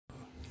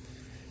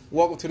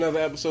Welcome to another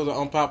episode of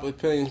Unpopular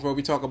Opinions, where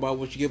we talk about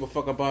what you give a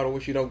fuck about or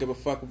what you don't give a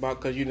fuck about,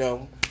 because you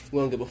know we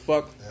don't give a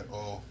fuck at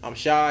all. I'm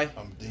Shy.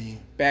 I'm Dean.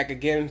 Back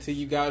again to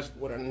you guys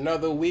with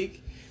another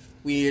week.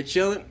 We here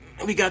chilling.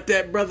 We got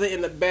that brother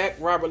in the back,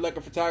 Robert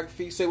Lecker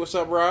Photography. Say what's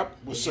up, Rob.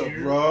 What's up,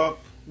 Rob?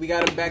 We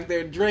got him back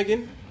there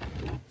drinking.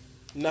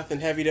 Nothing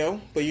heavy though,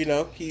 but you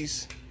know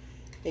he's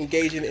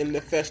engaging in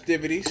the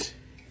festivities.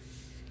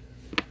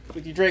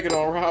 What you drinking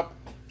on, Rob?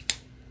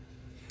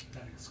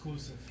 Not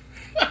exclusive.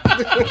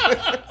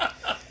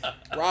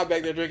 Rob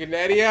back there drinking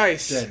Natty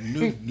Ice. That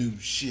new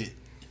shit.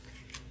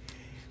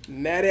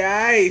 Natty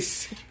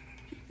Ice.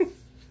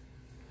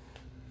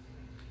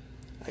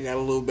 I got a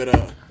little bit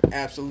of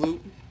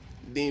Absolute.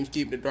 Dean's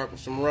keeping it dark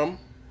with some rum.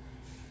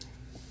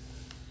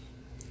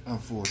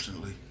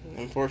 Unfortunately.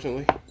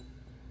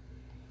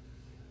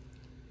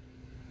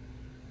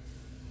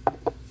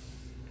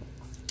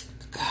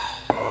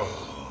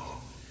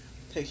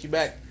 Takes you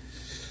back.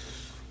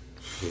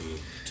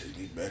 Take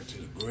me back to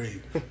the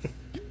grave.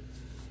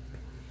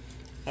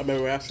 I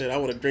remember I said I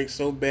want to drink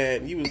so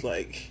bad, and he was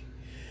like,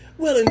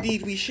 "Well,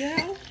 indeed we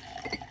shall."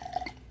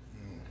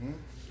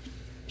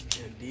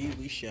 Indeed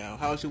we shall.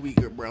 How's your week,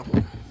 good bro?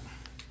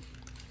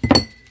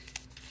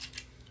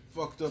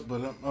 Fucked up,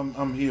 but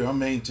I'm here. I'm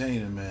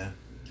maintaining, man.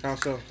 How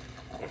so?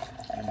 You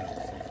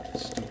know,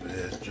 stupid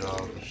ass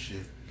job and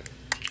shit.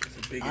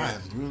 It's a big I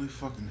ass. am really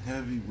fucking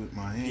heavy with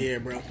my hand. Yeah,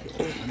 bro.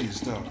 I need to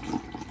stop.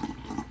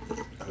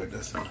 Alright,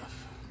 that's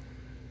enough.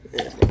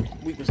 Yeah, bro.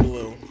 Week was a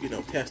little,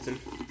 testing.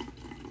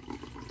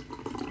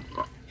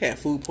 Had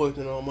food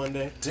poisoning on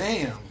Monday.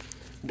 Damn.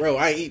 Bro,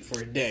 I eat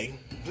for a day.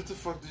 What the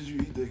fuck did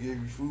you eat that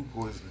gave you food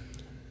poisoning?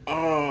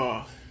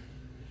 So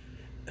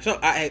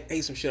I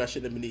ate some shit I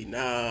shouldn't have been eating.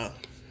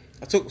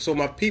 So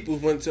my people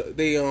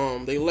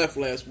they left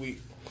last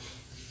week,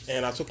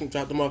 and I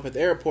dropped them off at the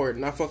airport,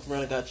 and I fucked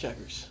around and got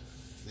Checkers.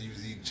 You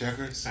was eating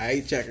Checkers? I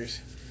ate Checkers.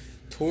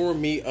 Tore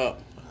me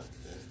up.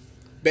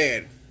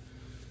 Bad.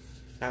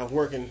 I was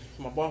working.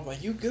 My boss was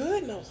like, "You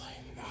good?" And I was like,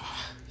 "Nah."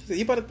 She said,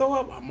 "You about to throw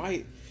up?" I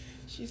might.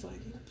 She's like,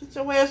 "Get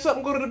your ass up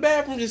and go to the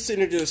bathroom." Just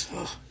sitting there,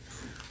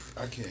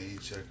 I can't eat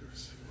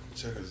Checkers.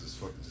 Checkers is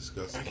fucking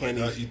disgusting. I can't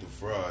I eat the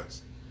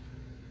fries.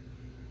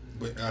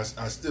 But I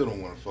still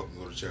don't want to fucking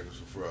go to Checkers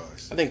for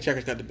fries. I think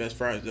Checkers got the best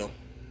fries, though. Nah.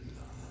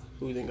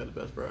 Who do you think got the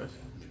best fries?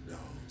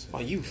 McDonald's.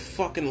 Are you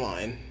fucking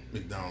lying?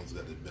 McDonald's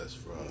got the best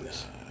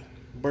fries. Nah.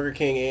 Burger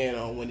King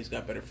and Wendy's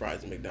got better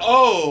fries than McDonald's.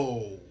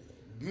 Oh,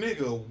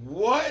 nigga,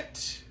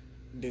 what?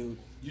 Dude.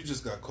 You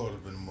just got caught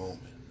up in the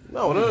moment.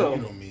 No. You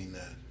don't mean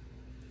that.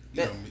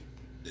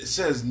 It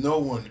says no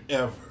one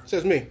ever.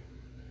 Says me.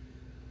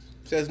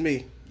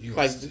 You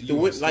like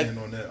stand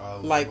on that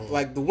island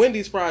like the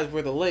Wendy's fries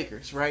were the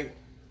Lakers, right?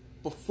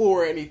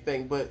 Before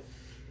anything, but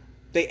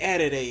they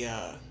added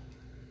a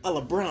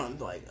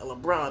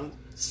LeBron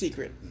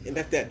secret, and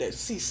that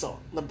sea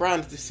salt.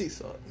 LeBron's the sea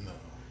salt. No.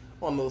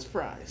 On those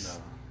fries.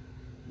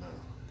 No.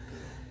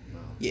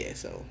 Yeah,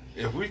 so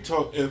If we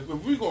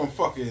gonna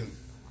fucking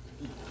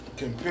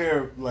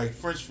compare like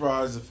French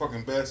fries to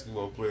fucking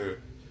basketball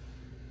player,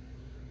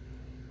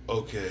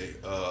 okay,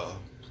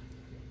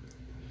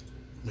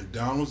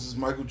 McDonald's is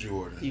Michael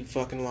Jordan. you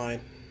fucking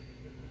lying.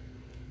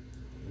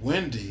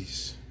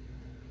 Wendy's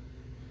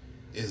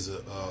is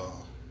a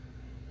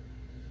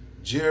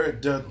Jared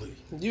Dudley.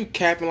 You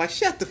capping like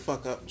shut the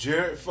fuck up.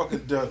 Jared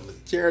fucking Dudley.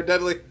 Jared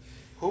Dudley.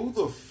 Who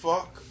the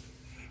fuck?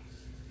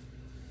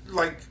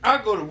 Like, I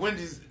go to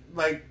Wendy's,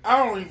 like,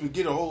 I don't even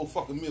get a whole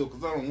fucking meal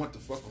because I don't want the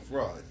fucking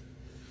fries.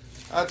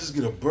 I just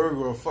get a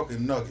burger or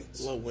fucking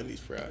nuggets. Love Wendy's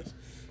fries.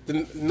 The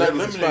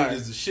nuggets lemonade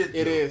is the shit.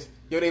 It though. is.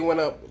 Yo, they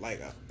went up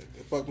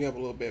it fucked me up a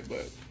little bit,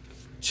 but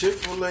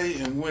Chick-fil-A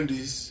and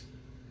Wendy's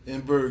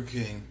and Burger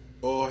King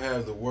all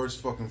have the worst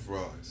fucking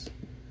fries.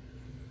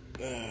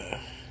 I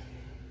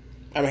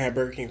haven't had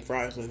Burger King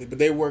fries lately, but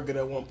they were good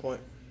at one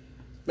point.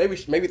 Maybe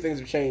things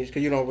have changed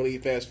because you don't really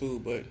eat fast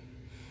food, but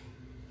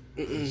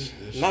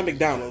not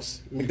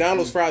McDonald's.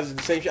 McDonald's fries is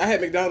the same shit. I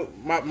had McDonald's.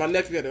 My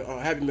nephew had a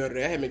Happy Meal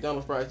today. I had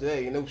McDonald's fries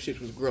today, and those shit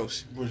was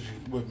gross.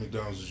 What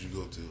McDonald's did you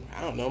go to?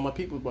 I don't know. My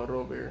people brought it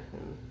over here,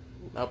 and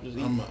I was just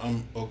eating.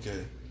 I'm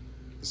okay.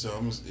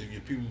 So if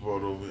your people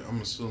brought over,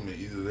 I'm assuming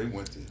either they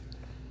went to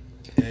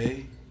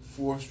A,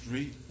 4th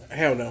Street.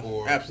 Hell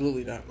no.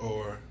 Absolutely not.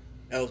 Or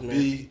Ellesmere.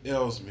 B,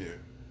 Ellesmere.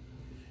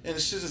 And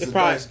it's just a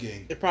probably, dice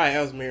game. It's probably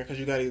Ellesmere because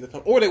you got to either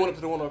come. Or they went up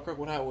to the one on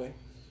Kirkwood Highway.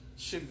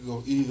 Shit could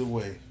go either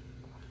way.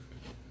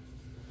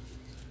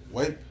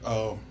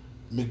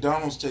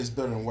 McDonald's tastes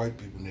better in white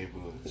people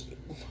neighborhoods.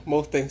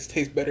 Most things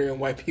taste better in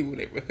white people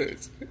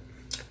neighborhoods.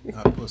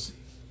 Not pussy.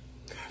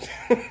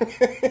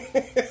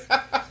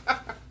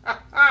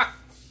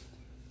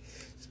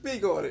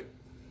 Speak on it.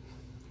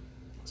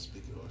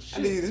 Speaking of shit.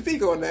 I need you to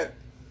speak on that.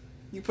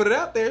 You put it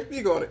out there,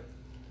 speak on it.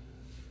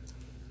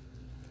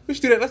 We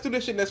should do that. Let's do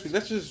this shit next week.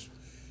 Let's just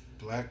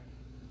Black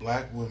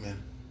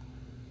women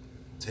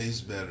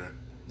taste better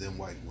than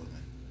white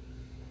women.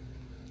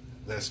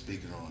 That's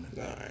speaking on it.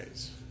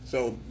 Nice.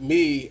 So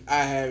me,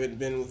 I haven't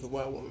been with a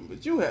white woman,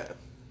 but you have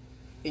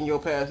in your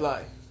past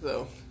life.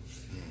 So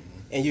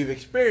and you've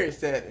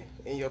experienced that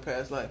in your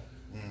past life,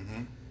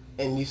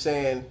 and you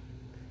saying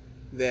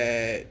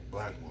that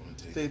black women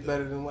taste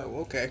better than white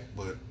women. Okay,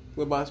 but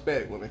what about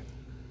Hispanic women?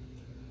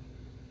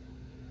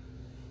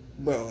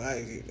 Bro,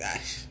 it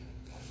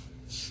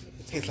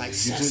tastes like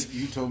sus.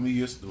 You told me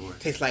your story.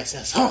 Tastes like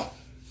sus. Huh?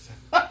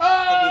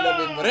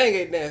 I mean,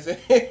 merengue dancing.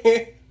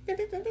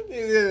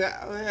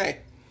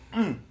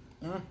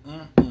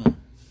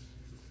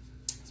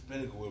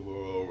 Hispanic women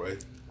were all right.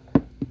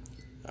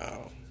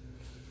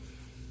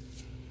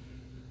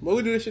 But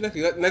we do this shit next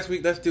week. Next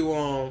week, let's do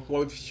while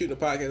we're shooting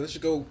the podcast. Let's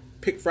just go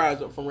pick fries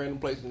up from random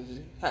places and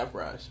just have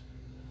fries.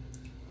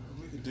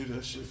 We can do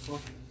that shit.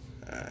 Fuck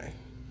it. Alright.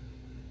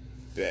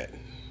 Bet.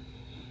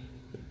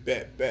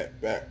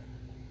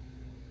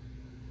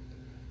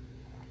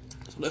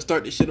 So let's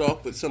start this shit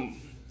off with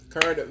some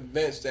current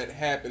events that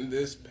happened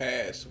this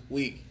past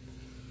week.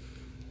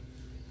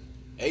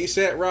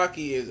 A$AP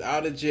Rocky is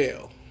out of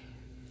jail.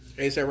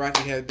 A$AP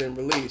Rocky has been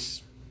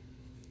released.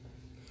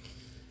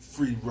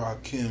 Free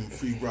Rakim,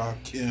 free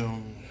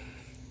Rakim.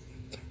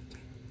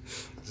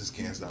 I just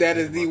can't stop. That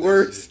is the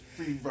worst.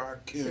 Free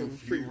Rakim,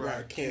 Free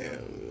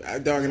Rakim.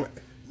 I'm dogging.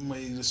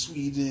 Made a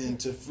Sweden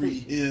to free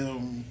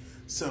him.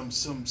 Some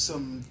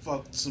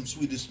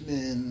Swedish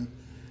men.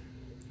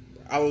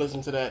 I'll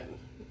listen to that.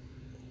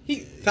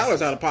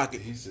 Tyler's out of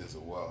pocket. He says a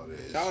wild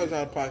ass. Tyler's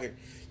out of pocket.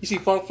 You see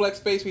Funk Flex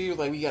face where he was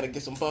like, "We gotta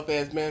get some buff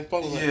ass man."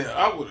 Funk was like,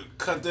 I would have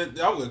cut that.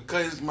 I would have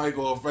cut his mic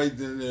off right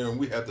then and there, and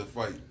we had to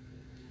fight.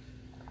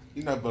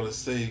 You're not about to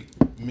say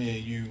me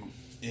and you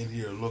in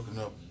here looking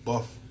up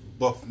buff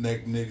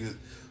neck niggas,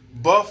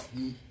 buff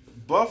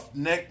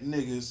neck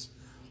niggas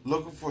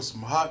looking for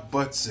some hot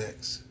butt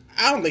sex.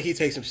 I don't think he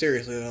takes him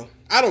seriously though.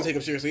 I don't take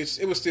him seriously.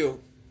 It was still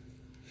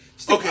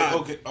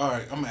okay. All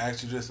right, I'm gonna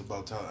ask you this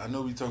about Tyler. I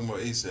know we talking about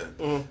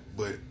A$AP,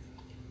 but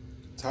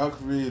Tyler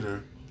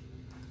Creator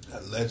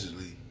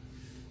allegedly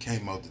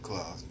came out the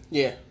closet.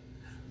 Yeah.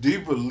 Do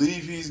you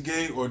believe he's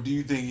gay or do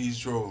you think he's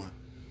trolling?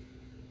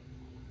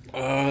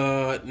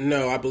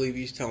 No, I believe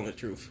he's telling the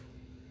truth.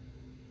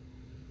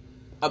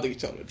 I think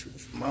he's telling the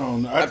truth. I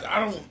don't know.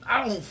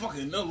 I don't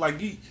fucking know. Like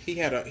he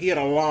had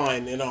a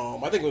line in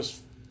I think it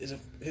was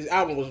his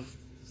album was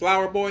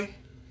Flower Boy.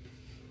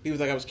 He was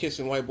like, I was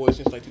kissing white boys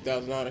since like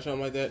 2009 or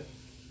something like that.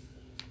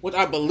 Which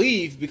I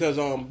believe because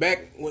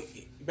back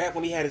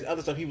when he had his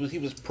other stuff, he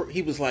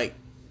was like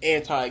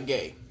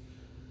anti-gay,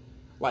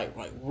 like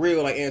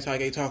real like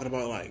anti-gay, talking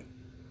about like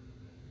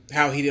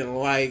how he didn't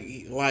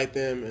like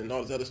them and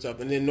all this other stuff.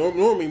 And then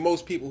normally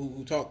most people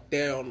who talk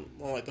down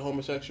on like the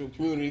homosexual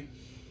community,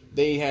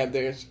 they have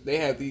this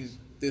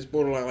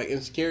borderline like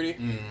insecurity,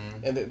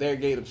 and they're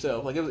gay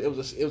themselves. Like it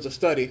was a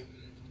study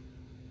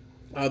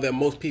that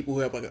most people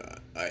who have like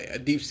a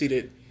deep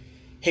seated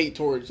hate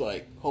towards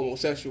like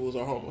homosexuals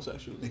are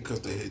homosexuals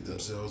because they hate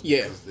themselves.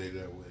 Yeah, because they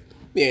that way.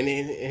 Yeah, and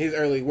his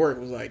early work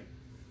was like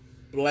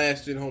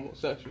blasting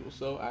homosexuals.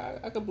 So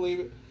I can believe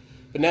it.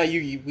 But now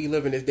we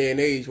live in this day and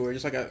age where,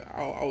 just like I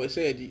always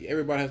said,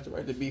 everybody has the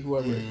right to be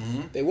whoever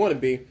they want to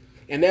be,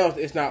 and now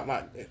it's not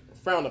like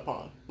frowned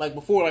upon. Like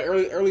before, like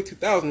early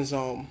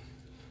 2000s,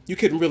 you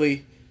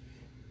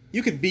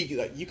could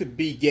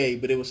be gay,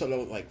 but it was something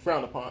that was like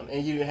frowned upon,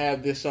 and you didn't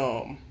have this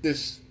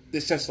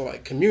sense of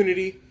like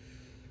community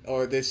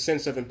or this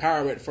sense of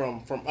empowerment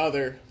from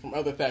other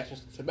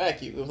factions to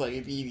back you. It was like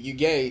if you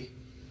gay,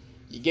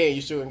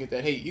 you still gonna get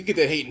that hate. You get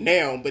that hate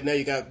now, but now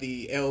you got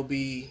the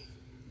LB.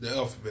 The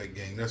alphabet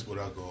gang, that's what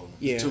I call them.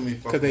 Yeah, too many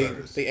fucking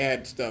letters. They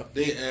add stuff.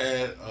 They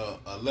add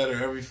a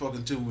letter every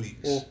fucking 2 weeks.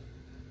 Well,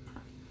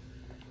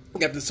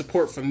 got the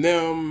support from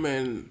them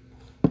and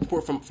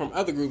support from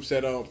other groups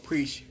that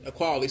preach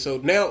equality. So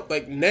now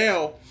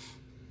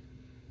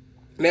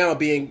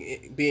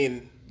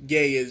being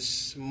gay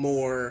is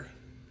more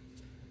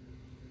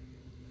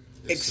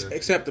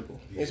acceptable.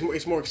 Yeah.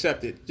 It's more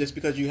accepted just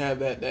because you have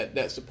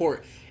that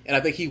support. And I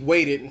think he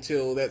waited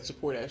until that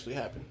support actually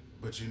happened.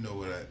 But you know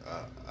what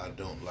I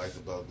don't like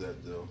about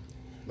that though?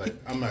 Like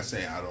I'm not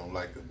saying I don't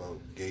like about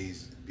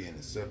gays being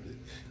accepted,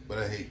 but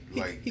I hate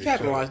he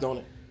capitalized on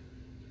it.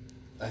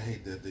 I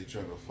hate that they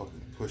try to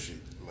fucking push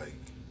it like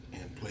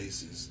in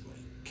places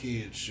like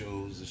kids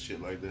shows and shit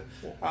like that.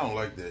 I don't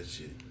like that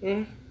shit.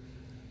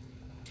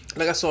 Mm-hmm.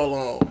 Like I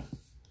saw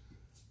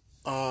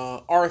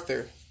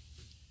Arthur.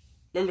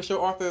 Remember the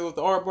show Arthur with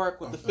the aardvark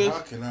with the fish? How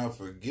can I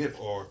forget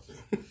Arthur?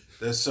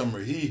 That summer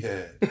he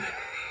had.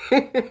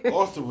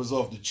 Arthur was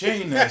off the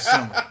chain that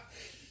summer.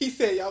 He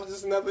said y'all was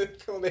just another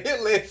on the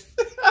hit list.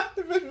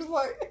 The bitch was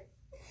like,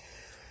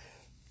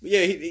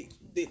 yeah.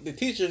 The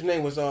teacher's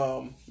name was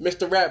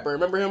Mr. Ratburn.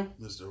 Remember him?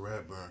 Mr.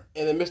 Ratburn.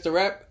 And then Mr.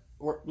 Rat.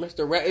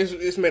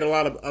 It's made a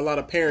lot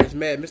of parents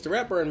mad. Mr.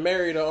 Ratburn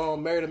married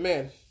a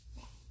man,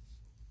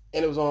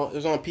 and it was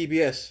on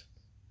PBS,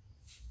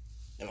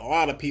 and a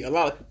lot of people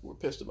were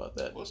pissed about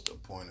that. What's the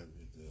point of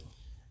it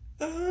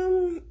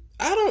though?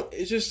 I don't.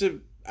 It's just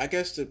I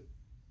guess to.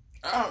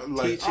 I don't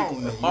know.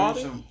 I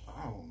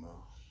don't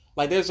know.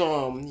 Like there's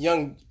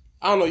young.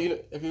 I don't know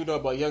if you know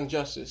about Young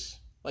Justice.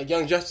 Like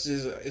Young Justice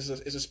is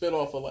a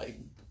spinoff of like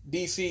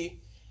DC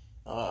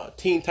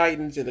Teen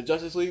Titans and the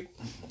Justice League.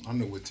 I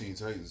know what Teen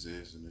Titans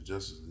is in the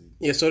Justice League.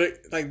 Yeah, so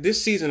like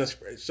this season,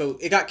 so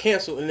it got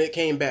canceled and it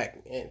came back,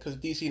 and because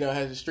DC now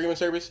has a streaming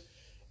service,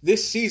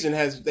 this season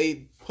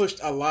they pushed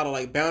a lot of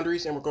like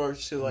boundaries in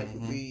regards to like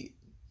the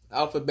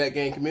Alphabet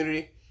Gang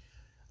community,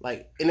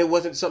 like, and it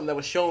wasn't something that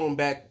was shown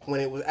back when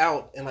it was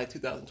out in like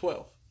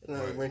 2012.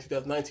 Right. We're in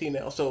 2019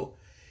 now, so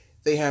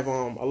they have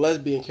a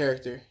lesbian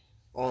character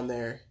on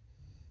there.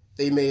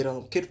 They made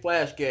Kid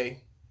Flash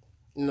gay.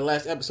 In the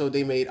last episode,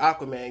 they made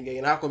Aquaman gay,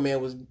 and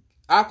Aquaman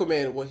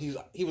was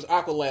he was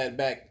Aqualad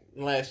back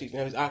in last season.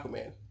 Now he's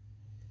Aquaman,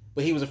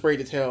 but he was afraid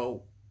to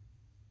tell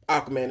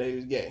Aquaman that he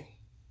was gay.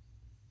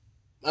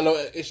 I know.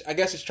 I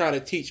guess it's trying to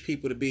teach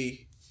people to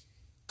be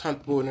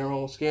comfortable in their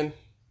own skin.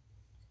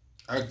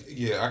 I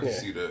can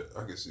see that.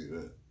 I can see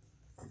that.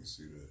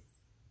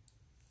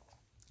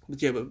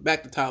 But yeah, but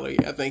back to Tyler.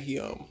 Yeah, I think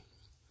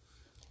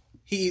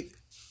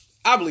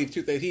I believe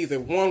two things. He either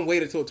one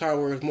waited till a time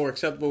where it was more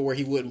acceptable, where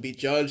he wouldn't be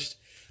judged.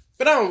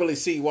 But I don't really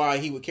see why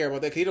he would care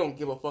about that, because he don't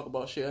give a fuck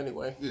about shit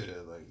anyway.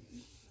 Yeah, like.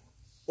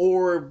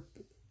 Or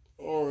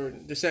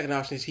the second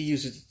option is he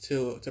uses it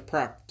to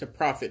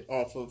profit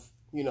off of,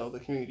 you know, the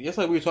community. Just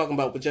like we were talking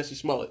about with Jesse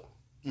Smollett.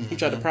 Mm-hmm. He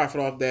tried to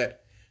profit off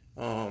that.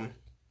 I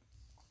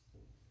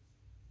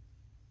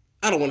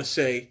don't want to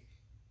say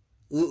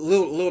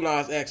Lil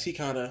Nas X. He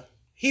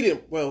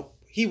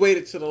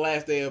waited till the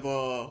last day of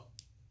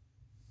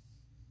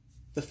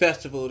the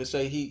festival to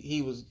say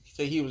he was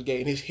gay,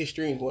 and his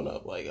streams went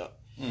up, like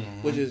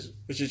which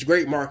is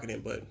great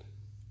marketing, but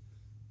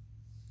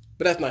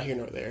that's not here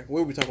nor there. What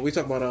are we talking? We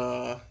talking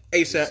about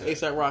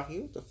ASAP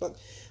Rocky. What the fuck?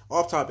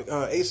 Off topic.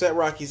 ASAP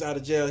Rocky's out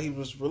of jail. He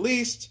was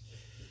released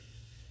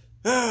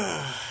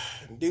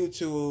due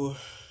to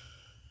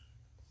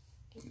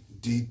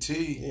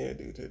DT. Yeah,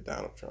 due to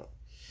Donald Trump.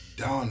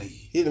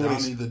 Donnie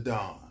the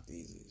Don.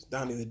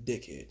 Donnie the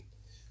dickhead.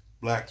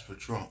 Blacks for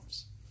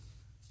Trumps.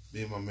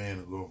 Me and my man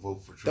are gonna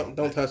vote for Trump.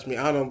 Don't touch me.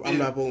 I'm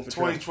not voting for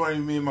Trump. 2020,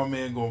 me and my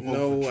man gonna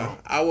vote for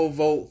Trump. I will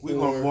vote. We're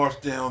gonna march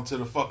down to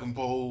the fucking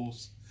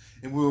polls,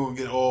 and we're gonna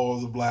get all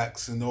the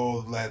blacks and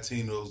all the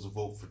Latinos to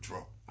vote for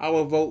Trump. I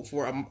will vote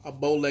for a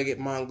bow-legged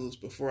mongoose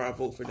before I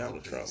vote for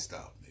Donald Trump.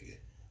 Stop, nigga.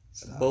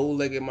 Stop.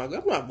 Bow-legged mongoose.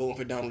 I'm not voting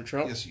for Donald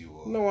Trump. Yes, you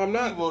are. No, I'm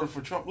not. You voted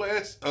for Trump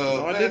last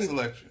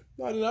election.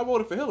 No, I didn't. I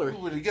voted for Hillary.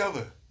 We were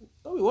together.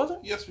 No, we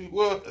wasn't. Yes, we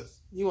was.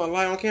 You want to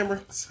lie on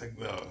camera? It's like,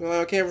 no. Lie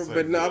on camera,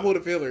 but no, I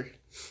voted for Hillary.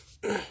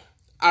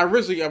 I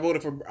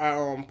voted for.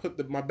 I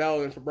put my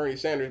ballot in for Bernie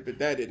Sanders, but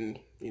that didn't.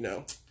 You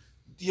know.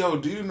 Yo,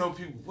 do you know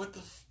people? What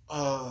the?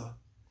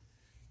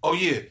 Oh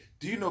yeah.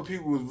 Do you know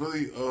people was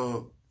really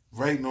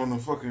writing on the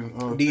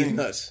fucking D's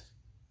nuts.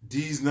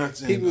 D's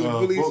nuts, and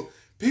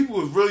people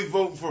was really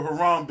voting for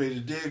Harambe, the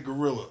dead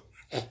gorilla.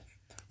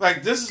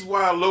 Like, this is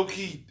why low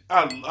key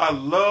I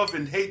love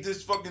and hate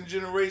this fucking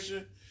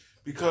generation,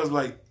 because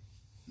like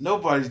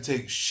nobody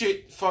takes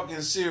shit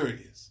fucking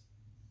serious.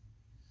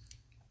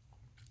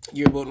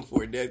 You're voting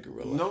for a dead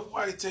gorilla.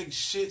 Nobody takes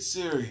shit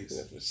serious.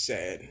 That's what's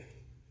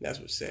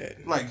sad.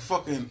 Like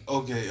fucking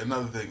okay.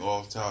 Another thing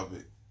off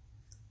topic.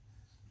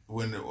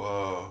 When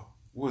what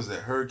was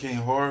that, Hurricane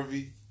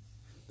Harvey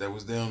that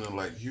was down in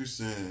like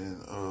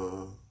Houston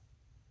and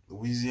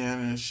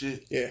Louisiana and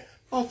shit? Yeah.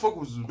 Motherfuckers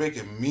was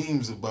making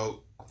memes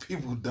about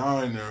people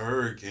dying in a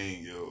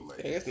hurricane, yo. Like,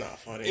 it's not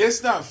funny.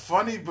 It's not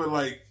funny, but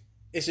like,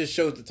 it just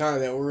shows the time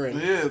that we're in.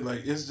 Yeah,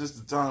 like, it's just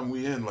the time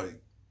we in. Like,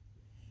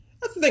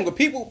 that's the thing. But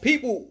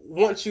people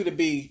want you to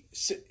be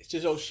to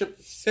show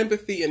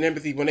sympathy and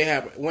empathy when they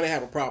have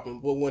a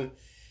problem. But when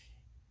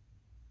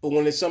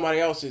it's someone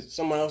else is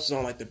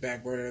on like the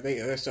back burner,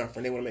 they're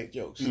suffering. They want to make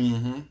jokes.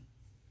 Mm-hmm.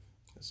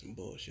 That's some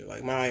bullshit.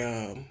 Like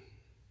my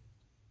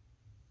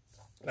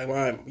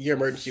your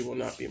emergency will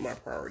not be my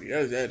priority.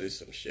 That is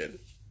some shit.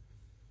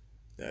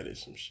 That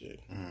is some shit.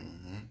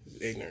 Mm-hmm.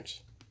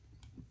 Ignorance.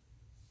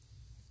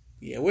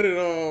 Yeah. What did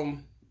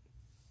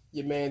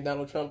your man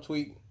Donald Trump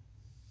tweet?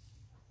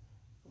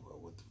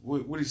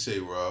 What did he say,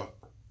 Rob?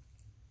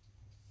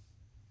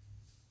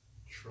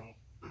 Trump.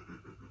 I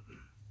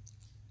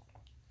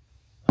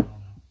don't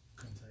know.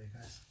 Couldn't tell you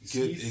guys.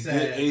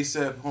 Get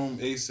ASAP home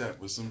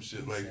ASAP or some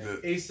shit like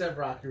that. ASAP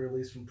Rocky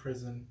released from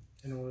prison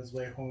and on his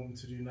way home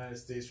to the United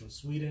States from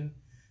Sweden.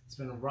 It's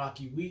been a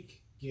rocky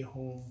week. Get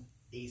home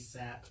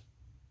ASAP.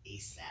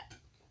 ASAP.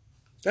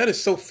 That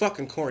is so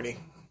fucking corny.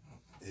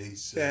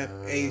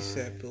 ASAP,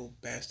 little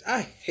bastard.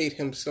 I hate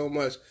him so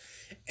much.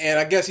 And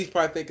I guess he's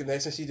probably thinking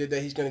that since he did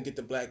that, he's going to get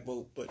the black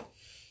vote. But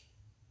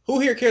who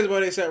here cares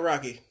about ASAP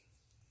Rocky?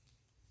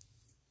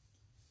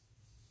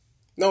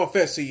 No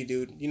offense to you,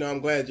 dude. You know,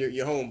 I'm glad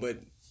you're home, but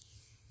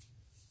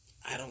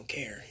I don't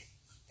care.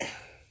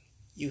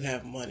 You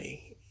have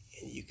money,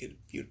 and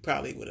you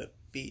probably would have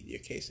beat your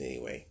case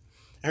anyway.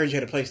 I heard you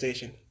had a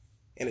PlayStation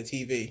and a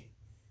TV.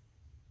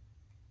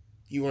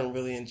 You weren't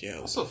really in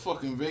jail. That's a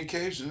fucking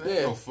vacation.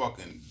 Ain't no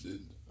fucking.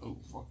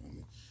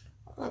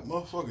 I got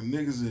motherfucking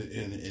niggas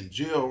in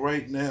jail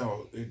right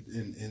now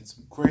in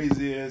some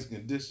crazy ass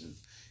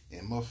conditions,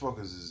 and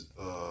motherfuckers is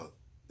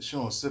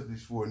showing sympathy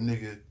for a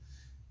nigga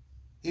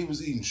he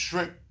was eating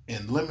shrimp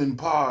and lemon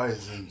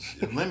pies and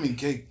lemon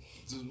cake,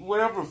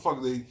 whatever the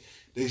fuck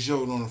they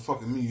showed on the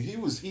fucking menu. He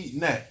was eating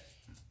that.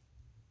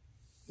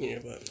 Yeah,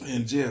 but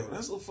in jail.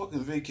 That's a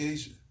fucking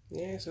vacation.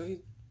 Yeah, so he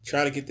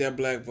try to get that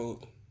black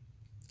vote,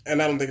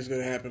 and I don't think it's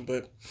gonna happen.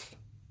 But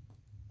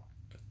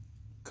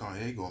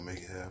Kanye gonna make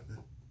it happen.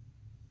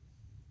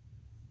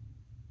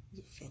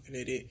 He's a fucking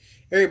idiot.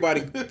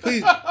 Everybody,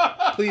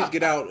 please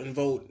get out and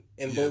vote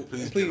and vote.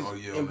 Please, and please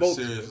and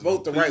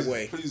vote the right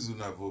way. Please do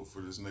not vote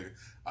for this nigga.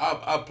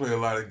 I play a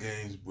lot of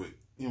games, but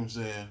you know what I'm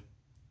saying.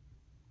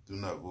 Do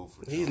not vote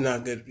for. He's Trump.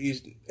 not good.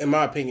 He's, in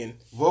my opinion,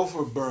 vote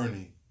for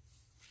Bernie.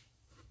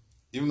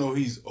 Even though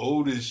he's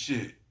old as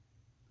shit,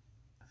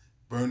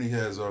 Bernie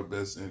has our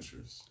best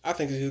interests. I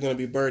think he's going to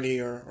be Bernie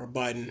or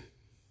Biden.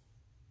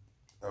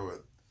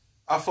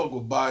 I fuck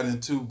with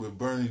Biden too, but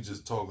Bernie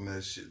just talking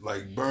that shit.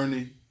 Like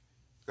Bernie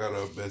got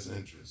our best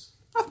interests.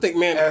 I think,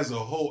 man, as a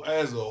whole.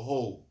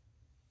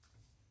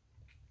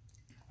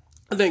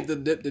 I think the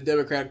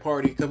Democratic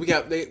Party, because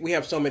we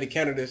have so many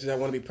candidates that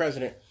want to be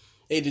president,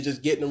 they need to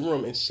just get in the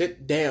room and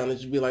sit down and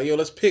just be like, yo,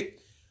 let's pick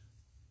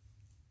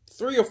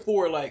 3 or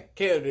 4 like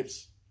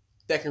candidates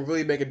that can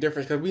really make a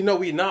difference, because we know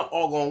we're not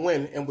all gonna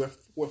win, and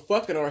we're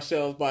fucking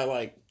ourselves by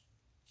like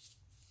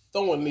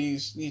throwing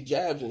these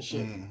jabs and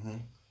shit. Mm-hmm.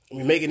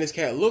 We're making this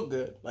cat look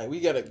good. Like,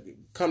 we gotta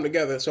come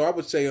together. So I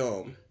would say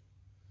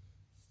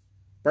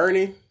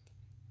Bernie,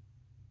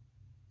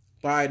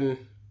 Biden,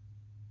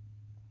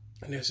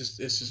 and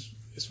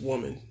this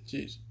woman.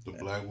 She's the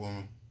black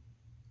woman.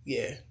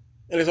 Yeah,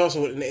 and there's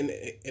also an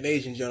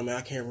Asian gentleman.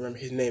 I can't remember,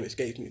 his name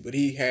escapes me, but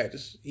he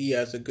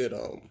has a good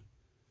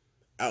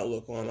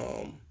outlook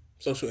on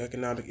social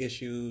economic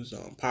issues,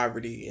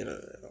 poverty, and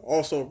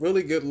also a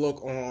really good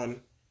look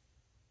on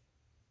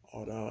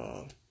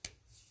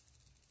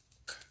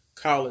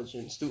college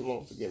and student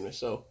loan forgiveness.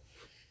 So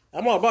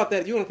I'm all about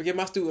that. If you want to forgive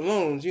my student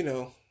loans, you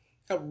know,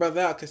 help a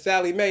brother out. Because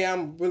Sally Mae,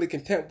 I'm really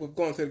content with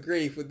going to the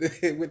grave with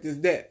this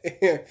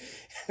debt.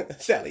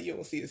 Sally, you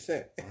don't see a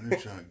cent. I'm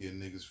trying to get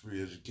niggas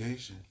free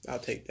education. I'll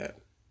take that.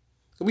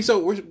 We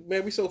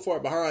so far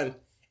behind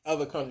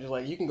other countries.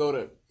 Like, they can go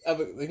to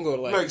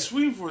like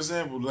Sweden, for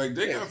example. Like,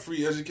 they got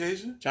free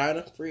education.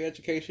 China, free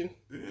education.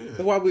 Yeah.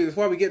 That's why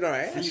we getting our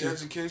ass. Free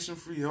education,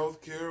 free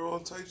healthcare, all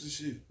types of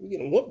shit. We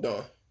getting whooped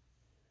on.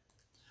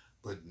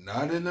 But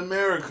not in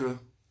America.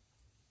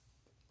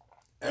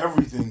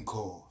 Everything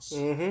costs.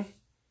 Mm-hmm.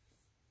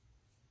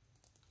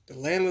 The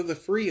land of the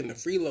free and the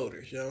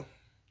freeloaders, yo.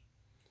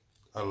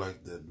 I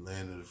like that,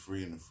 land of the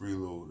free and the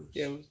freeloaders.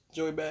 Yeah,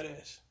 Joey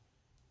Badass.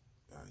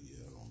 Yeah,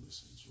 I don't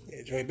listen to it.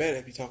 Yeah, Joey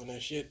Badass be talking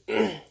that shit.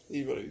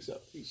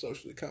 He's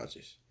socially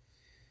conscious.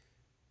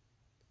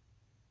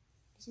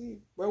 See,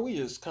 bro, we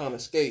just kind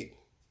of skate.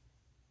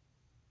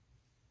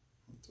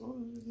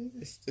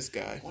 This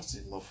guy. Once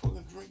these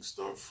motherfucking drinks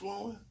start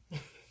flowing.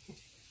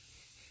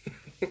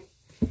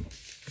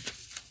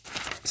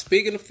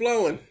 Speaking of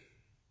flowing,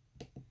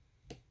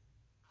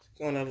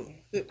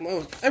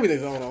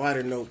 everything's on a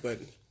lighter note, but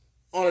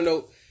on a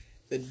note,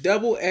 the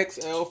Double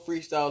XL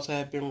freestyles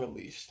have been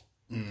released.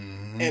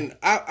 Mm-hmm. And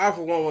I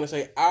for one want to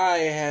say I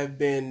have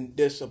been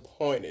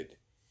disappointed.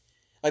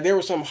 Like, there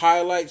were some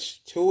highlights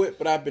to it,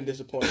 but I've been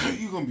disappointed.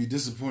 You're going to be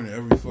disappointed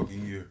every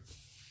fucking year.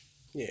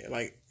 Yeah,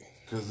 like...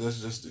 Because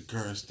that's just the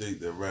current state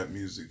that rap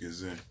music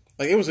is in.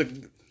 Like, it was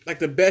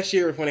the best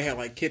year when they had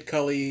like Kid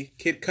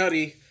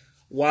Cudi,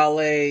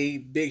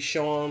 Wale, Big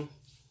Sean.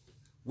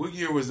 What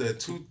year was that?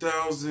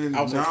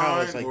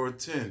 2009 or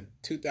 10?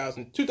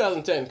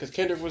 2010, because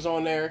Kendrick was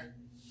on there.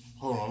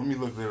 Hold on, let me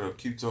look that up.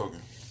 Keep talking.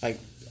 Like,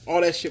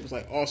 all that shit was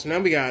like awesome. Now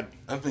we got...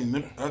 I think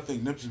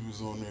Nipsey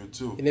was on there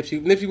too. And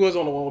Nipsey was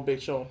on the wall with Big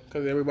Sean,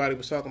 because everybody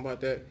was talking about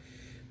that.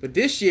 But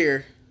this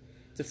year,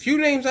 the few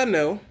names I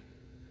know.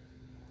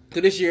 So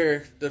this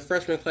year, the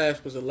freshman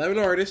class was 11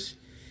 artists.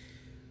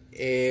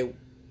 And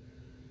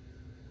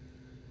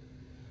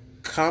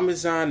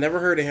Kamazan, never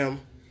heard of him.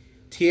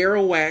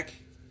 Tierra Whack,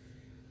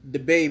 The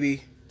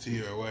Baby.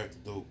 Tierra Whack,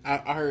 dope.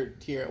 I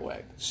heard Tierra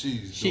Whack. She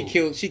dope.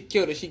 killed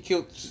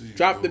it.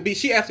 Dropped the beat.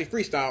 She actually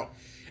freestyled.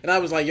 And I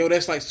was like, yo,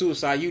 that's like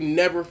suicide. You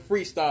never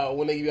freestyle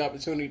when they give you the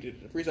opportunity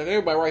to freestyle.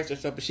 Everybody writes their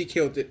stuff, but she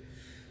killed it.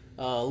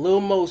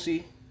 Lil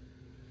Mosey.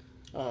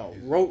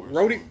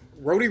 Roddy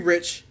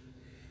Rich.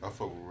 I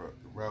fuck with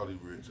Rowdy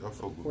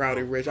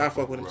Rich. I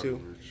fuck with him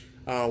too.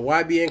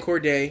 YBN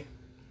Corday,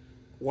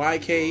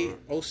 YK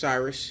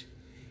Osiris,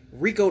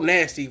 Rico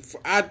Nasty.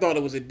 I thought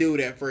it was a dude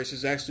at first.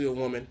 It's actually a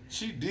woman.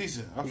 She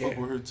decent. I fuck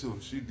with her too.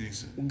 She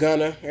decent.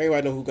 Gunna.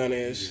 Everybody know who Gunna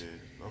is.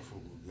 Yeah, I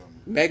fuck with Gunna.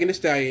 Megan Thee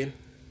Stallion.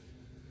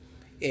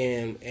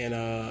 And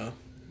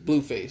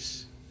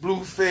Blueface.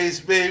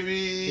 Blueface,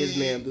 baby. His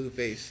man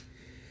Blueface.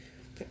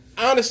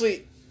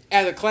 Honestly,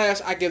 as a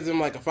class, I give them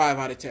like a 5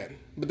 out of 10.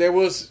 But there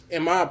was,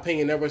 in my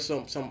opinion, there was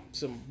some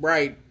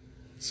bright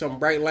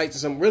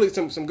lights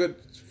and some good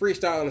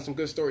freestyle and some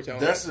good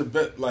storytelling. That's the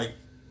best. Like,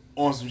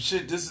 on some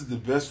shit, this is the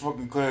best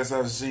fucking class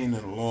I've seen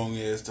in a long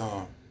ass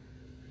time.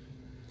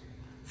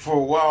 For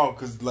a while,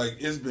 because like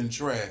it's been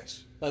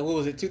trash. Like, what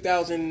was it,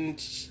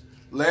 2000?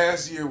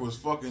 Last year was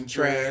fucking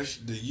trash.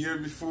 The year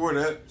before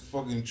that,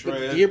 fucking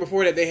trash. The year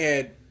before that, they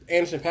had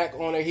Anderson .Paak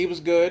on there. He was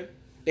good.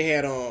 They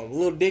had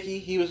Lil Dicky.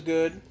 He was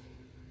good.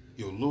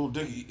 Yo, Lil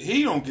Dicky,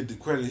 he don't get the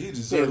credit he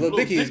deserves. Yeah, Lil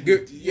Dicky is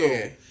good. Yo,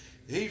 Yeah.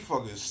 He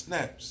fucking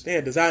snaps. They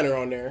had Designer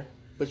on there.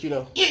 But, you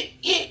know,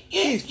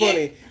 he's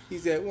funny. He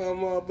said, well,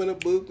 I'm up in the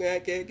booth,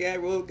 got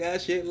roll,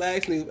 got shit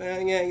like Snoop.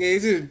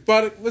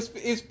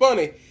 It's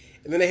funny.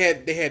 And then they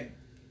had,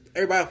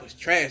 everybody was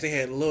trash. They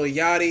had Lil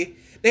Yachty.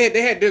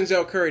 They had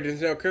Denzel Curry.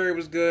 Denzel Curry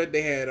was good.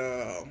 They had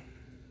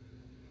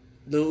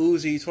Lil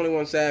Uzi,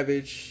 21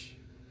 Savage.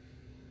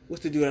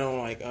 What's the dude I don't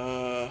like?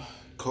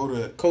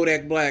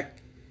 Kodak Black.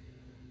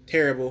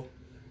 Terrible.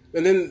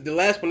 And then the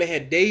last one, they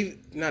had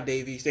not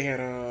Davies. They had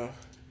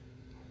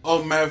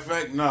Oh, matter of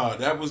fact, nah,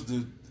 that was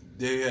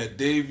they had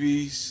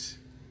Davies,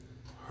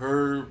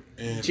 Herb,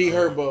 and G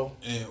Herbo.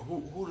 And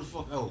who the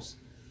fuck else?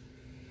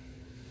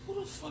 Who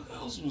the fuck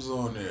else was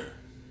on there?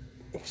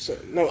 So,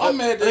 no, I'm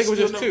mad I think it was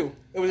just never, two.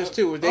 It was just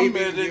two. It was I'm Davies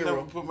mad they and never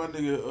Hero. put my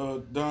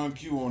nigga Don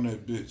Q on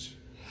that bitch.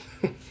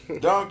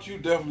 Don Q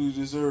definitely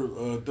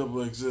deserved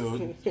double XL.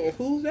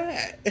 Who's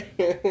that?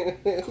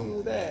 Come Who's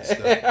on, that? stop.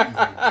 You know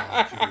who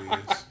Don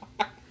Q is.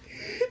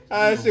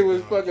 That shit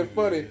was Don fucking Q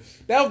funny. is.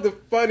 That was the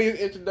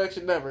funniest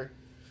introduction ever.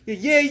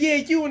 Yeah,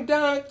 you and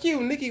Don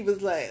Q. Nikki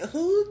was like,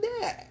 who's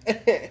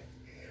that?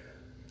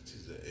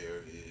 She's an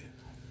airhead.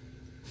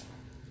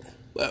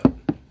 Well,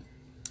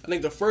 I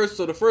think the first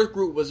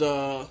group was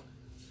Lil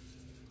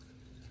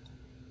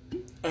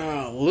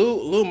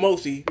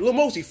Mosey. Lil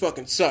Mosey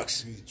fucking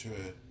sucks. He trash.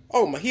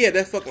 Oh my, he had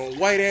that fucking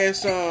white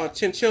ass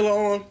chinchilla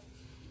on.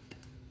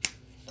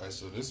 Alright,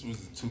 so this was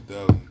the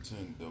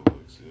 2010 double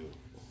XL.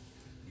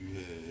 You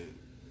had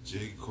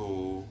J.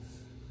 Cole,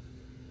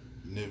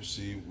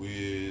 Nipsey,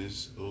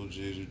 Wiz,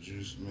 OJ the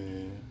Juice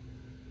Man,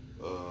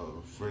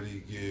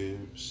 Freddie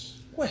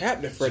Gibbs. What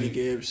happened to Freddie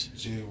Gibbs?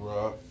 J.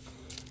 Rock.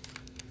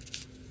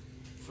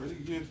 Freddie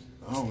Gibbs?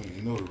 I don't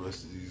even know the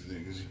rest of these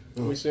niggas.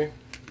 Let me see.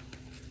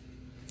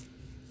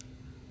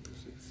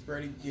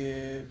 Freddie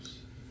Gibbs.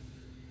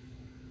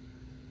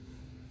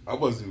 I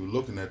wasn't even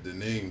looking at the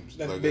names.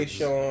 That's like Big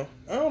Sean.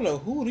 I don't know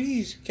who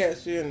these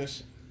cats are in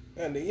this.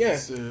 And yeah. I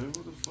said, who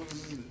the fuck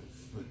is it?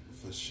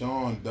 For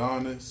Sean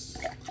Donis.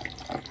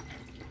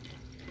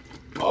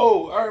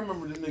 Oh, I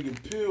remember the nigga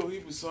Pill. He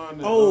was signed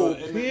to Oh,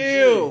 MMG.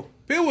 Pill.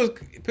 Pill was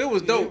Yeah,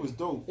 dope. it was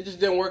dope. It just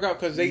didn't work out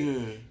because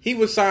Yeah. he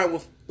was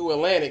signed through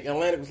Atlantic.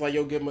 Atlantic was like,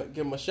 yo, give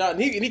him a shot,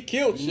 and he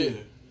killed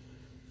shit.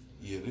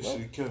 Yeah, this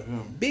shit kept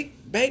him.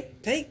 Big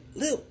bank, take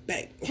little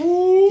bank.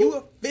 Ooh. You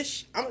a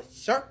fish, I'm a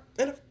shark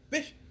and a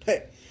fish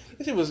tank.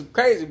 This shit was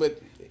crazy,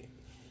 but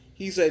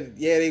he said,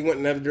 yeah, they went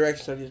in another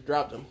direction, so they just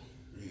dropped him.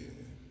 Yeah.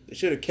 They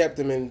should have kept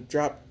him and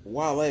dropped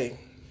Wale,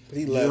 but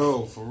he left.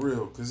 Yo, for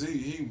real, because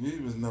he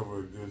was never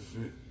a good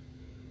fit.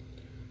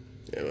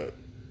 Yeah, but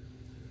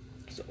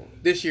so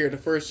this year the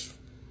first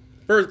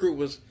group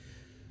was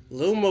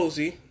Lil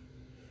Mosey,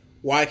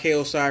 YK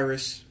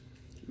Osiris,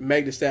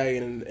 Meg Thee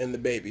Stallion, and the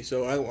Baby.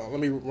 So let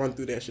me run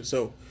through that shit.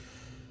 So,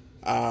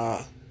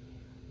 the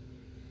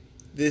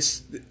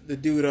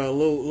dude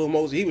Lil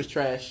Mosey, he was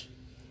trash.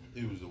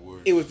 It was the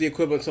worst. It was the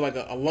equivalent to like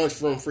a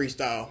lunchroom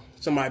freestyle.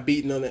 Somebody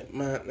beating on it,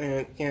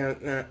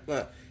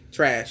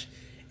 trash.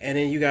 And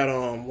then you got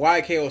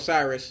YK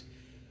Osiris.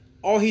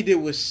 All he did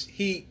was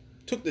he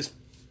took the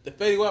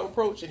Fetty Wap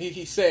approach and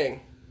he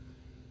sang.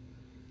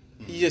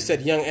 He just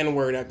said young N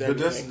word after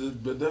everything.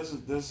 But that's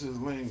his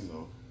lane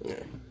though.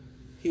 Yeah.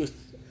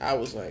 I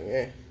was like,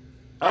 yeah.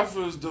 I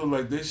feel as though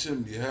like they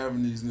shouldn't be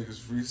having these niggas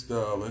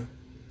freestyling.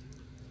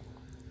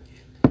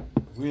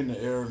 We in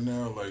the era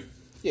now, like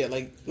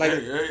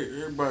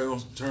everybody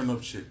wants to turn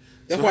up shit.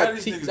 That's So why how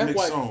these niggas make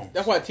songs?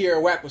 That's why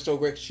Tierra Whack was so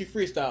great. She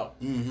freestyled.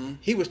 Mm-hmm.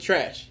 He was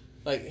trash.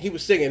 Like he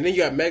was singing. And then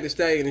you got Meg Thee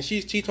Stallion, and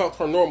she talked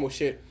her normal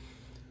shit.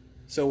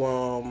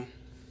 So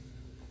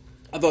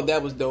I thought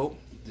that was dope.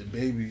 The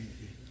Baby.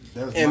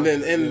 And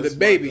the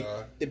Baby,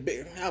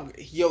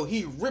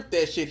 he ripped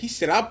that shit. He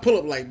said, "I'll pull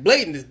up like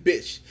Blade in this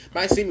bitch."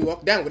 Might see me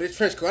walk down with his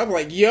trench coat. I was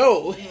like,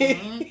 "Yo,"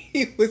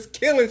 he was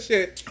killing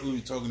shit. Who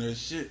you talking that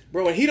shit,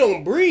 bro? And he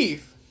don't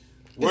breathe.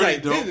 Where he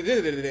don't?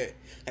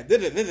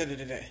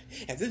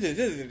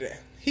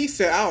 He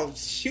said, "I'll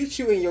shoot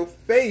you in your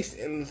face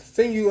and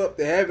send you up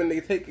to heaven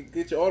to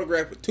get your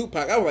autograph with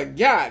Tupac." I was like,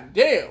 "God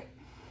damn."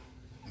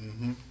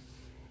 Mm-hmm.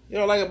 You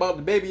know, like about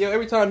the baby, yo.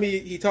 Every time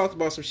he talks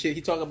about some shit,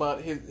 he talk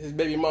about his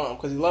baby mom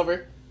because he love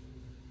her,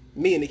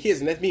 me and the kids,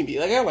 and that's me.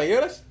 Like I'm like,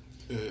 yo, that's.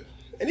 Yeah.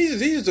 And he's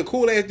just a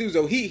cool ass dude.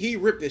 So he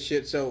ripped this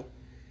shit. So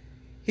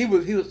he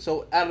was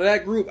so out of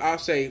that group, I'll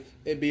say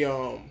it'd be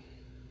the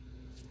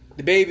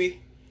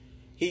Baby.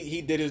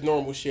 He did his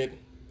normal shit,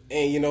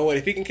 and you know what?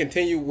 If he can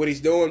continue what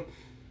he's doing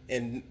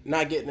and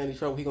not get in any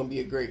trouble, he's gonna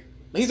be a great.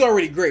 He's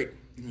already great.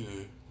 Yeah.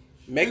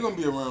 He's gonna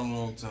be around a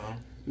long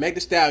time. Meg Thee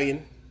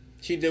Stallion.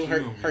 She did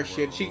her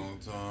shit.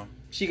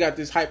 She got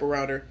this hype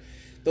around her.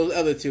 Those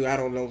other two, I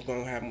don't know what's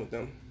gonna happen with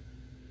them.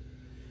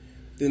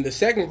 Then the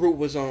second group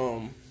was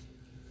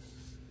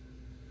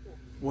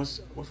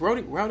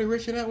Rowdy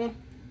Rich in that one?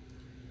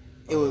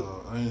 It was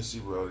I didn't see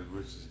Rowdy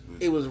Rich's.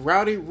 it was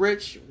Rowdy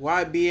Rich,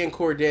 YB and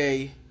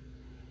Corday,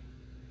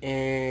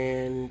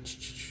 and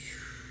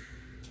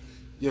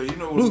Yo, you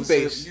know what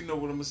Blueface. You know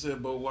what I'm gonna say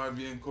about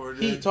YB and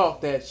Corday? he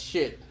talked that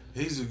shit.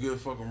 He's a good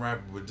fucking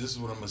rapper, but this is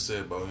what I'm gonna say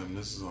about him.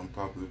 This is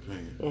unpopular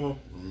opinion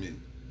from me.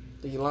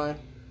 Think you lying?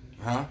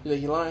 Huh? You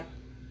think you lying?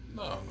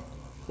 No.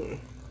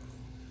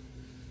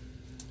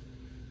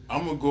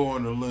 I'm gonna go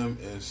on a limb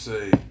and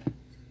say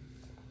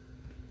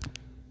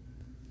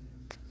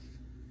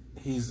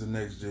he's the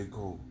next J.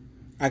 Cole.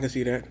 I can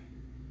see that.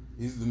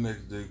 He's the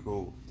next J.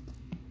 Cole.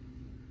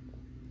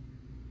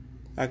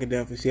 I can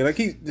definitely see it.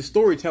 Like the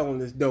storytelling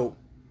is dope.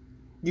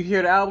 You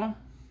hear the album?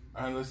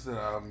 I ain't listened to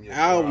the album yet.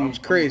 Album's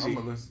crazy. I'm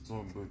gonna listen to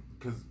him,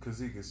 but because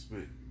he can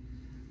spit.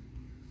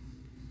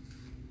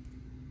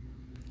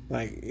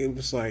 Like it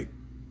was like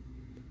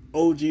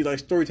OG like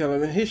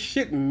storytelling, and his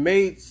shit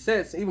made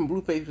sense. Even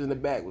Blueface was in the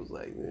back was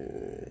like,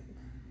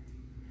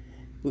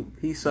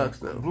 he sucks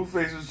though.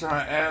 Blueface was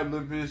trying to ad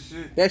lib his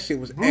shit. That shit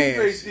was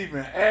Blueface ass. even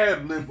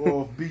ad lib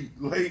off beat.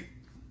 Like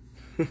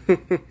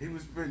he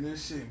was spitting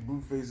this shit, and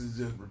Blueface is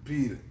just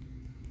repeating.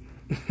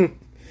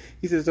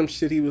 He said some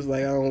shit. He was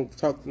like, I don't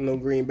talk to no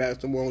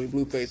greenbacks no more. Only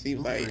Blueface. He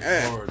was Blueface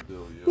like, hard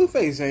though, yo.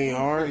 Blueface ain't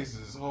hard.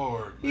 Blueface is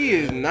hard. Man. He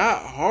is not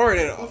hard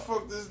at What all. the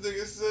fuck this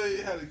nigga say?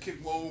 He had to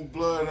kick my own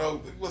blood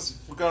out. He must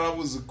have forgot I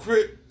was a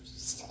crip.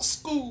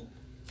 School.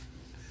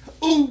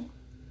 Ooh.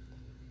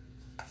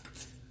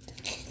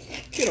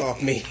 Get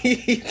off me.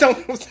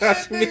 Don't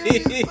touch That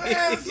nigga be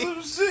saying me.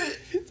 some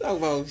shit. Talk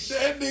about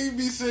That nigga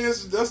be saying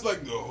some, that's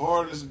like the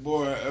hardest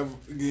boy I ever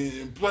get.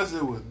 And plus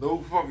it was no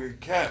fucking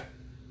cap.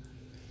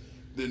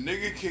 The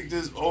nigga kicked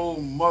his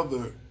own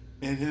mother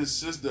and his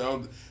sister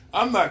out.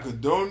 I'm not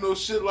condoning no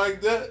shit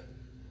like that.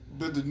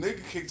 But the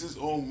nigga kicked his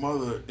own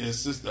mother and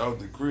sister out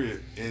the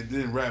crib and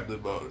then rapped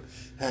about it.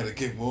 Had to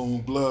kick my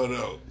own blood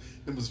out.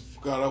 It was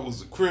forgot I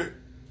was a crip.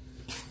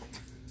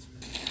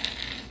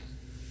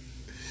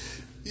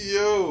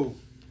 Yo,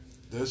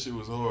 that shit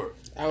was hard.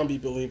 I don't be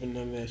believing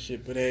none of that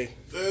shit, but hey.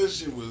 That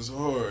shit was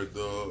hard,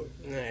 dog.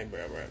 Hey, bro.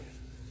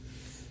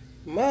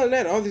 More than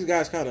that, all these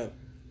guys kind of.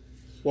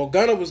 Well,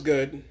 Gunna was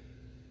good.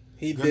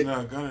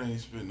 Gunna ain't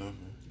spit nothing.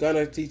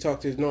 Gunna, he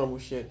talked his normal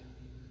shit.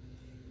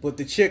 But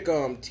the chick,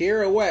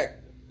 Tierra Whack,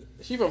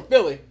 she from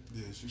Philly.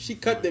 Yeah, She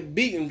cut the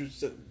beat and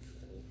just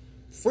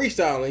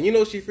freestyling. You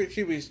know, she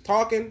was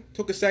talking,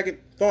 took a second,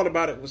 thought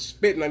about it, was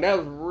spitting. Like, that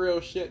was real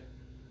shit.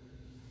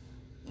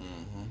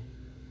 Mm-hmm.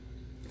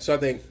 So I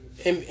think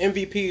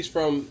MVPs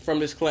from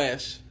this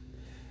class.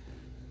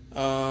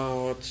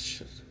 I'm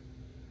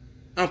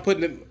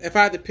putting it, if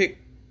I had to pick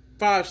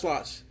 5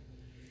 slots,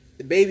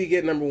 the Baby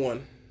get number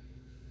 1.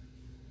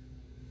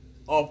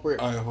 Off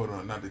rip. All right, hold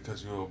on. Not to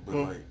cut you off, but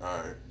like, all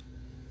right.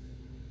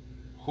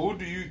 Who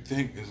do you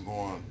think is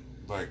going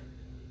like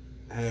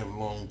have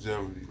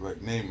longevity?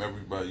 Like, name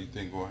everybody you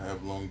think gonna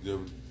have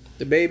longevity.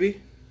 The Baby,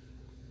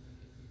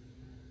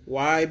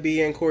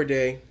 YB and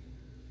Corday,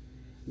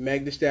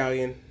 Meg Thee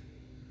Stallion,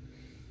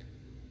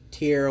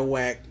 Tierra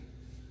Whack.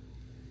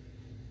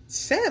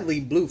 Sadly,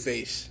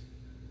 Blueface.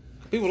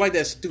 People like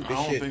that stupid I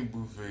don't shit. think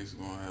Blueface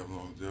gonna have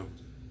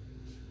longevity.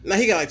 Now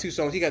he got like 2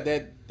 songs. He got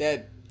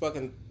that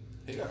fucking.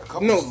 He got a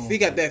couple No, songs. he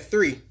got that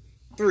 3.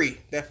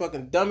 That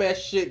fucking dumbass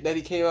shit that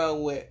he came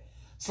out with.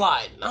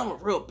 Slide. I'm a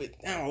real bit.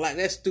 I don't like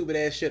that stupid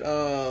ass shit.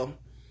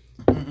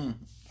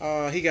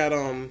 He got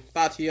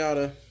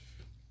Tatiana,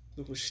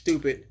 which was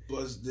stupid.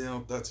 Bust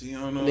down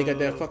Tatiana. And they got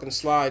that fucking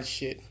slide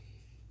shit.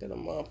 That a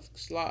motherfucking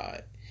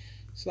slide.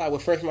 Slide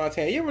with French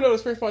Montana. You ever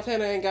notice French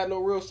Montana ain't got no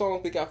real songs,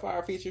 but got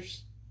fire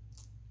features?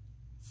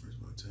 French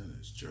Montana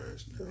is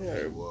trash now. Yeah.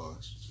 He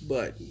washed.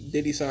 But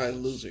Diddy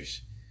signed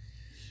losers.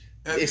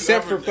 Have you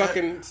Except ever- for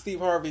fucking Steve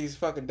Harvey's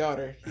fucking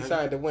daughter. He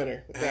signed the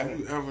winner. with that Have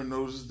you one. ever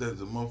noticed that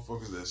the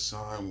motherfuckers that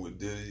signed with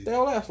Diddy? They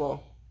don't last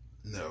long.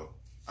 No,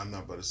 I'm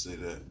not about to say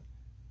that.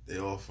 They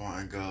all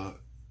find God.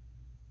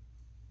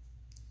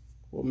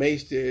 Well,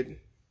 Mace did.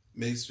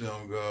 Mace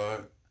found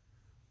God.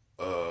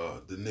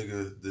 The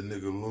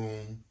nigga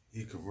Loon,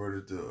 he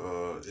converted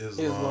to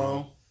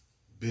Islam.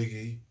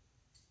 Biggie,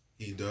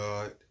 he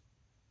died.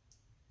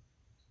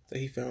 So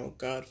he found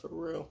God for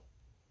real.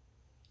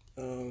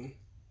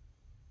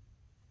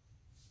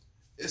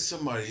 It's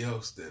somebody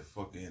else that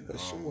fucking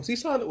Was he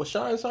signed? Was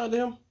Shine signed to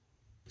him?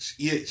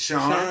 yeah,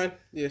 Sean.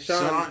 Yeah,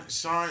 Sean.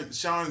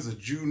 Sean's a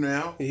Jew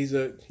now.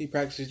 He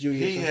practices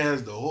Judaism. He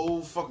has the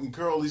whole fucking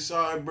curly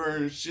sideburn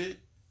and shit.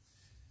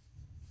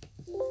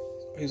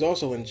 He's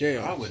also in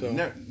jail. I would so.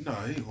 never. No,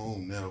 he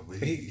home now, but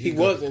He got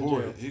was in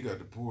deported. jail. He got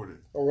deported.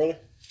 Oh really?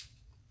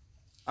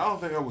 I don't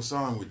think I was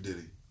signed with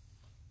Diddy.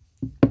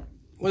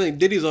 One thing,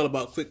 Diddy's all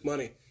about quick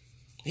money.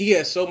 He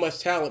has so much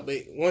talent, but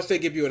once they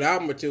give you an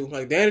album or two,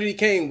 like Danity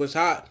Kane was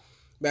hot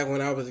back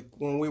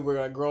when we were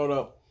like growing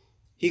up.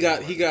 He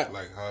got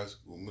like high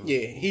school. Middle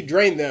yeah. school. He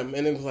drained them,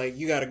 and it was like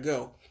you got to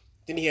go.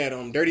 Then he had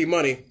Dirty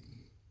Money,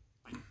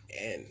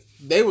 and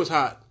they was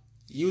hot.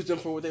 Used them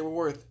for what they were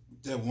worth.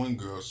 That one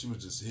girl, she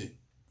was just hit.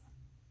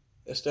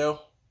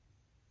 Estelle.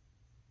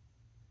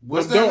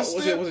 Was Dawn,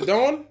 that was it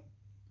Dawn?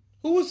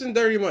 Who was in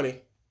Dirty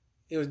Money?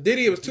 It was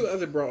Diddy. It was two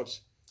other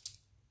broads.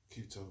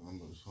 Keep talking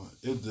about this one.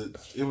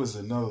 It was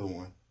another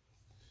one.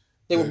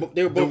 They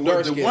were both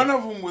dark skinned. One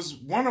of them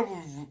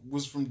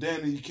was from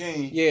Danny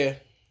Kane. Yeah.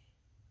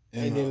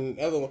 And then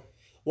the other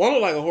one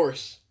looked like a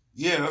horse.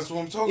 Yeah, that's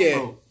what I'm talking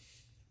about.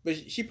 But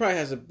she probably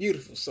has a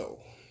beautiful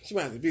soul. She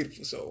might have a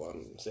beautiful soul.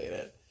 I'm gonna say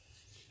that.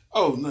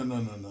 Oh no!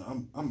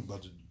 I'm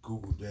about to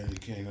Google Danny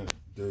Kane at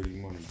Dirty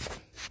Money.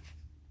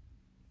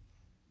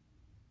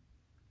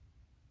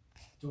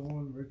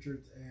 Dawn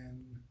Richards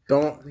and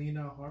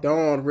Lena Harper.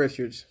 Dawn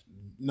Richards.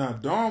 Nah,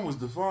 Dawn was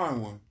the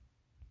fine one.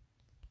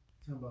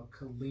 Talking about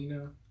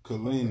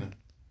Kalina.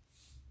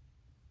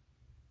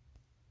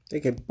 They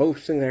could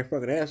both sing their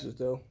fucking asses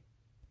though.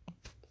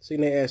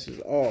 Sing their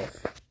asses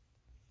off.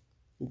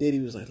 And Diddy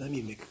was like, "Let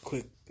me make some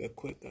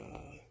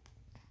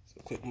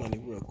quick money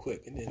real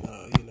quick, and then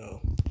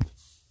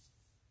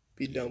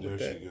be done with that."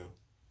 There she go.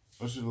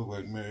 Oh, she look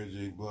like Mary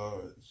J.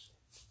 Blige.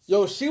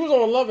 Yo, she was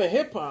on Love and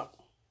Hip Hop.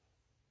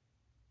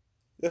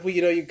 That's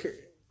when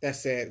that's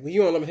sad. When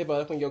you on Love and Hip Hop,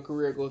 that's when your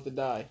career goes to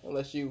die,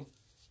 unless you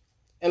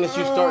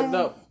starting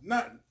up.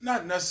 Not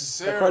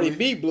necessarily. Cardi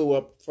B blew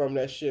up from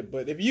that shit,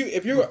 but if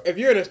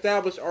you're an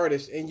established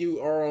artist and you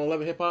are on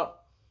Love and Hip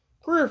Hop,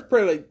 career's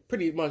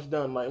pretty much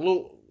done. Like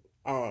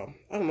I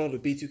don't know the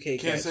B2K.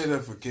 Can't say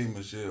that for K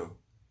Michelle.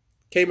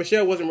 K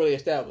Michelle wasn't really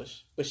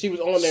established, but she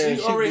was on there.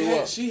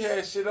 She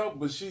had shit up,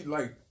 but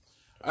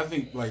I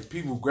think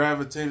people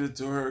gravitated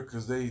to her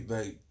because they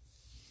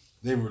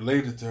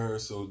related to her,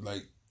 so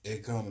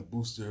it kind of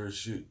boosted her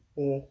shit.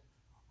 Mm.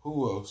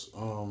 Who else?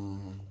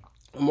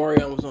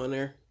 Marion was on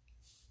there.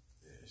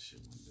 Yeah,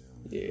 shit went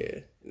down. Yeah,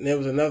 and there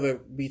was another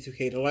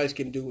B2K, the light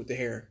skinned dude with the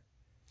hair.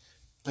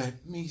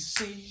 Let me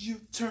see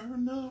you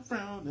turn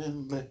around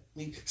and let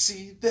me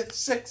see that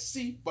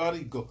sexy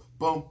body go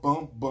bum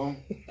bum bum.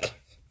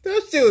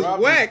 That shit was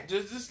whack.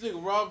 This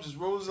nigga Rob just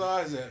rolled his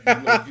eyes at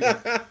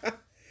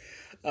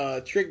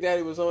me. Trick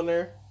Daddy was on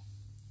there.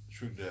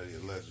 Trick Daddy, a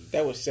legend.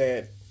 That was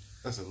sad.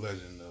 That's a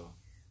legend though.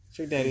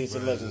 Trick Daddy is a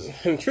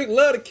legend. Trick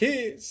love the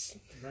kids.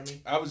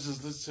 Remy? I was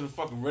just listening to the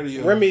fucking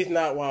radio. Remy's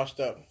not washed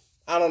up.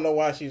 I don't know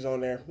why she's on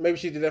there. Maybe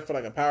she did that for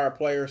a power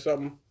play or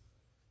something.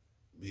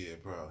 Yeah,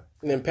 probably.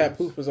 And then Pat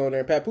Poose was on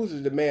there. Pat Poose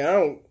is the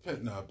man.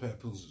 Pat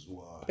Poose is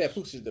wild. Pat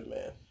Poose is the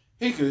man.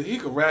 He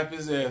could rap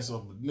his ass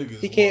off, but niggas.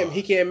 He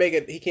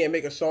can't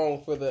make a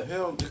song for the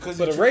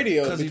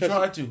radio because he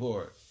tried too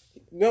hard.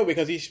 No,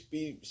 because he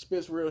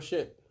spits real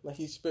shit. Like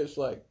he spits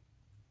like.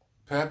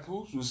 Pat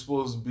Poose was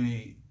supposed to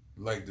be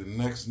the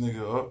next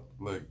nigga up.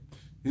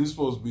 He was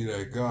supposed to be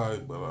that guy,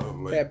 but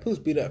Pat Poose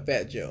beat up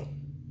Fat Joe.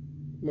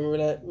 Remember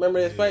that?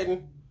 Remember that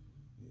fighting?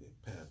 Yeah,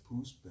 Pat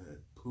Poose.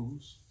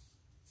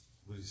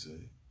 What do you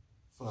say?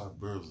 5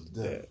 barrels of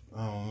death. Yeah.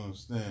 I don't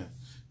understand.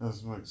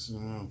 That's like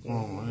sitting on the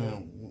phone with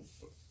him.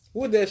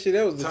 What that shit?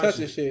 That was the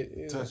touching shit.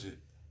 Yeah. Touch it.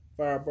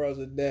 5 barrels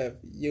of death.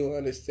 You don't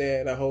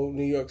understand. I hold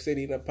New York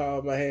City in the palm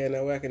of my hand.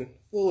 Now I can.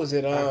 What was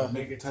it? I can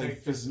make it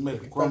tight fist and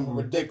make it crumble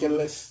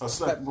ridiculous. I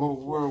slap the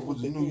whole world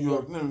with the New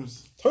York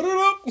names. Turn it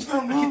up. Get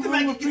the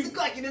Mac and get the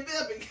Glock in the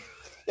building.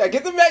 Yeah,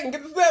 get the Mac and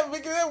get the snap.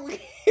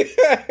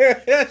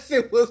 That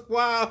shit was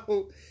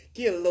wild.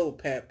 Get a little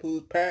Pat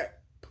Poose. Pat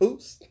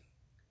Poose.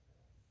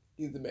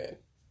 He's the man.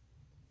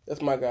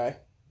 That's my guy.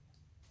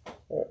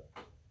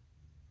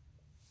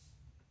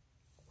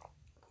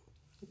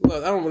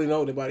 Look, I don't really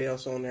know anybody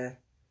else on there.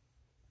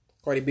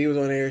 Cardi B was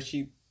on there.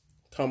 She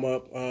come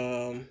up.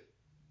 I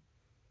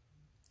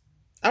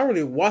don't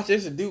really watch.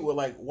 There's a dude with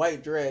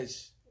white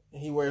dreads.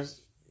 He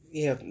has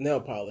nail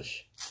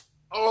polish.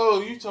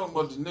 Oh, you talking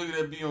about the nigga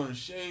that be on the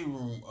shade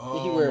room?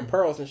 He wearing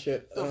pearls and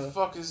shit. The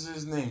fuck is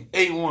his name?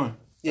 A1.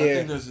 Yeah, I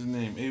think that's his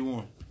name.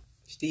 A1.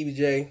 Stevie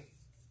J.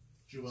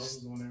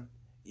 Jewels was on there.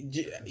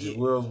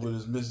 Jewels with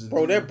his missing.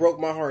 Bro, that broke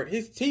my heart.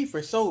 His teeth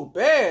are so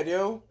bad,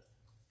 yo.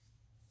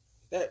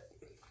 That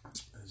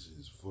shit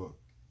is fuck.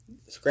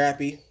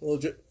 Scrappy.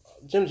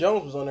 Jim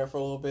Jones was on there for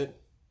a little bit.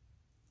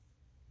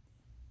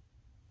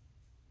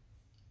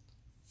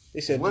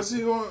 They said, was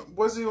he on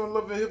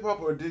Love and Hip Hop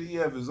or did he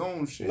have his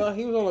own shit? No,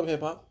 he was on Love and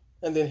Hip Hop,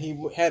 and then he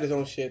had his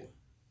own shit.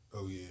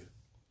 Oh yeah.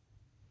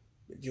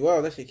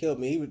 Joel, that shit killed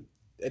me. He was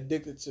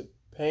addicted to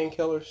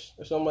painkillers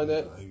or something like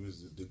that. He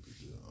was addicted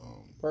to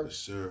perks.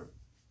 Syrup.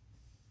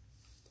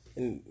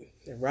 And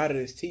it rotted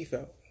his teeth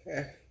out.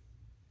 Yeah.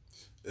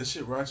 That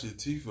shit rot your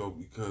teeth out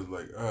because,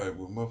 alright,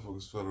 what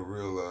motherfuckers fail to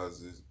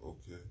realize is,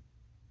 okay,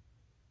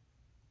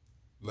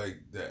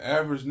 the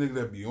average nigga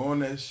that be on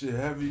that shit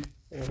heavy,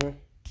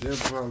 they'll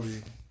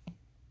probably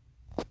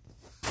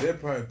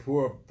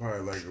pour up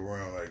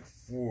around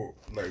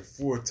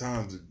four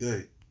times a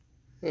day.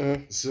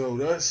 Mm-hmm. So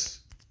that's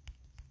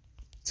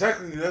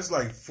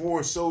technically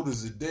 4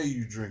 sodas a day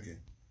you drinking.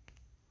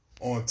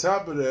 On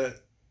top of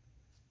that,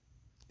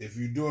 if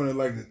you're doing it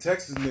like the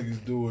Texas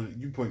niggas do it,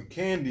 you put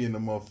candy in the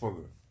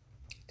motherfucker.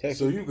 Texas.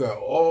 So you got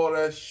all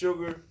that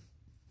sugar.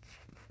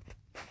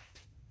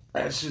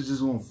 That shit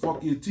just gonna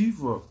fuck your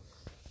teeth up.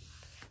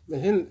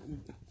 And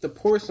then the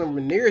porcelain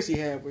veneers he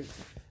had was,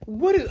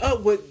 what is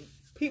up with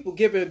people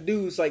giving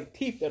dudes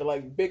teeth that are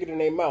bigger than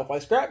their mouth?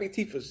 Scrappy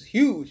teeth was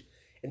huge.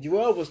 And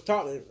Joel was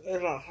talking.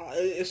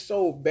 It's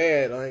so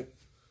bad. Like,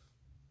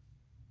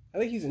 I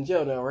think he's in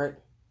jail now, right?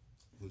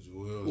 Was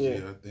Joel?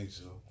 Yeah, I think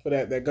so. For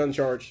that gun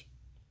charge.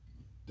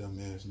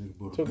 Dumbass nigga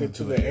brought Took it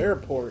to the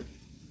airport.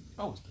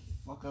 I was the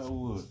fuck I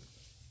would.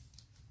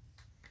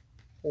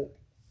 Oh.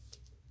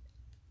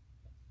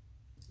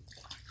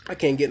 I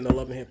can't get into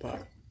Love and Hip Hop.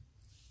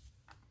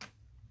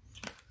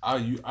 I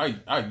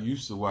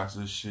used to watch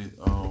this shit.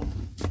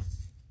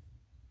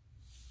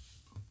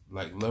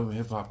 Like Love and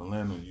Hip Hop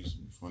Atlanta used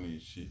to be funny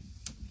as shit.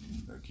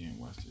 I can't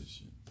watch that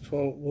shit.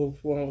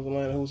 Which one was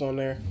Atlanta? Who's on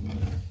there?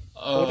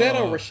 Was that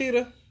on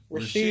Rashida?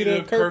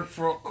 Rashida, Kurt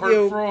Frost,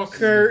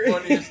 Kurt. The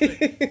funniest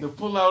thing. The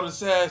pull-out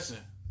assassin.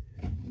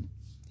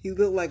 He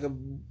looked like that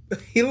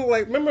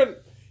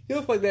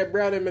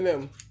brown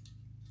Eminem.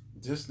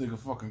 This nigga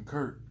fucking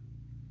Kurt.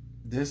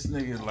 This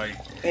nigga like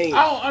I Ain't.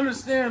 don't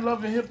understand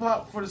Love and Hip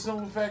Hop for the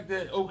simple fact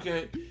that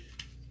okay,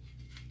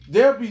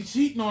 they'll be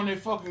cheating on their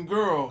fucking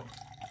girl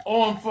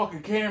on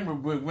fucking camera,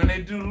 but when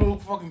they do little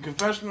fucking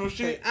confessional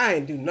shit, I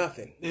ain't do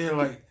nothing. they're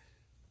like,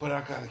 but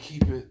I gotta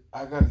keep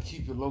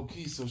it low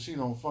key so she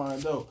don't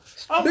find out.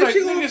 I'm But like,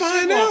 she gonna nigga,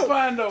 find she gonna out.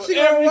 find out She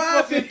gonna every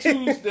watch fucking it.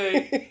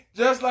 Tuesday,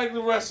 just like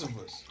the rest of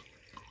us.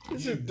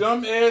 You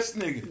dumb ass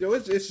nigga. Yo,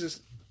 it's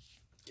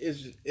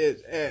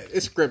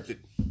scripted.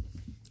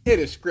 It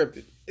is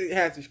scripted. It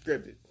has to be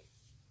scripted.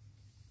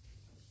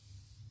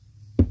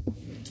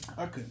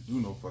 I couldn't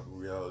do no fucking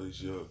reality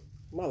show.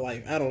 My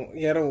life, I don't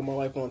want my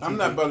life on TV. I'm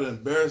not about to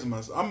embarrass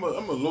myself. I'm a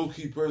low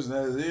key person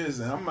as it is,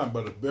 and I'm not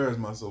about to embarrass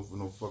myself for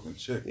no fucking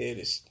chick. It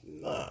is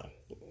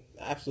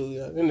absolutely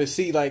not. And to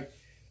see like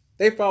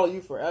they follow you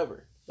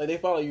forever. Like they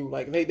follow you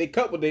like they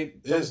cut what they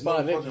There's no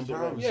find fucking interesting.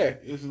 privacy. Yeah,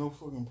 There's no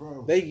fucking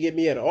privacy. they can get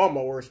me at all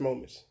my worst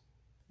moments,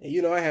 and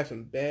you know I have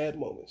some bad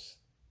moments.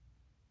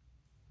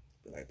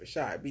 Like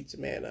Rashad beats a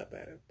man up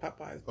at a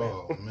Popeye's.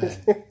 Oh man.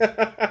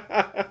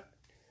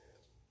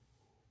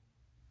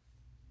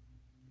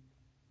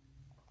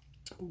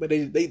 But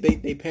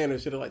they pander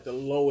to like the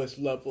lowest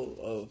level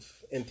of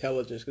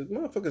intelligence because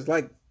motherfuckers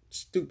like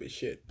stupid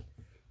shit.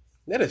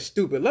 That is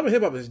stupid. Love and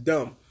Hip Hop is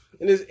dumb,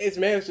 and it's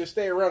managed to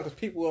stay around because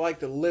people like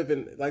to live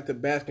in like to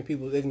bask in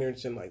people's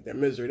ignorance and like their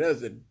misery. That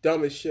is the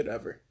dumbest shit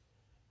ever,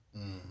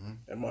 in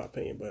my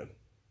opinion. But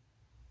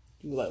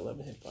you like Love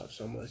and Hip Hop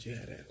so much, you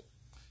had that.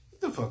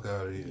 Get the fuck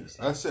out of here.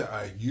 I said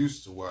I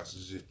used to watch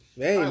this shit.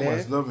 Hey, I ain't man.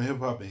 watched Love and Hip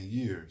Hop in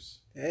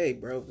years. Hey,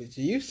 bro, but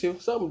you used to.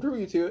 Something drew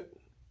you to it.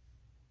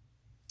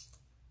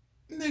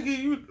 Nigga,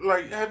 you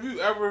like have you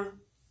ever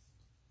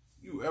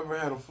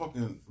had a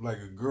fucking like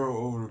a girl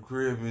over the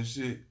crib and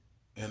shit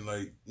and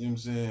like, you know what I'm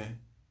saying?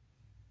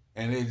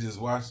 And they just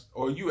watch,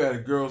 or you at a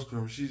girl's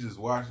crib, she just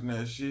watching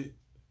that shit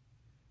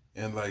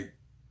and like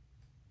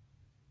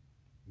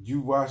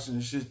you watching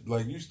the shit,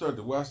 like you start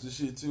to watch the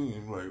shit too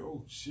and you're like,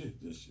 oh shit,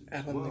 this shit.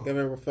 I don't think I've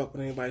ever fucked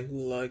with anybody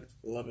who liked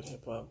Love and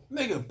Hip Hop.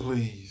 Nigga,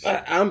 please.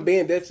 I'm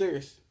being dead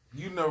serious.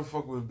 You never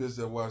fuck with a bitch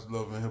that watched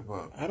Love and Hip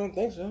Hop. I don't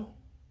think so.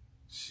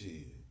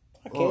 Shit.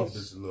 I All can't.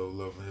 bitches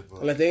love and hip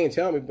hop. Unless they ain't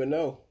tell me, but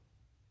no.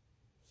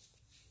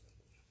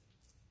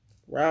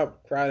 Rob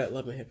cried at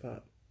Love and Hip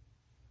Hop.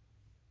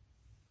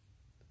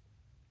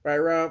 Right,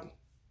 Rob?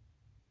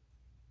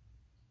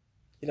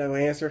 You not gonna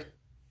answer?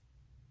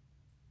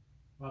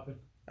 What happened?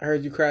 I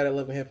heard you cried at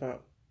Love and Hip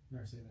Hop.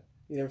 Never say that.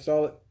 You never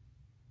saw it?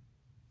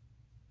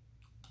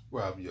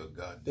 Rob, you're a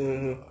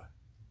goddamn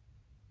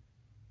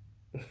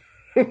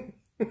lie.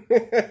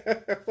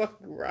 Fuck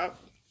Rob.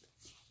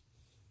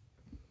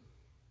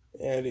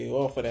 Andy,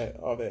 all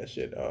that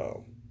shit.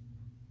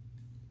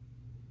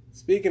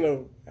 Speaking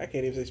of, I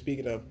can't even say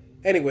speaking of.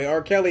 Anyway,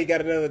 R. Kelly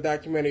got another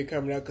documentary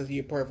coming out because he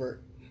a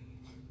pervert.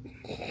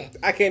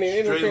 I can't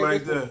even Straight interfere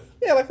like with that. it.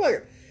 Yeah, like fuck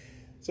it.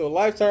 So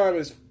Lifetime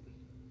is.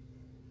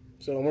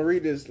 So I'm gonna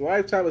read this.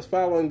 Lifetime is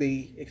following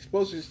the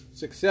explosive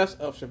success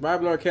of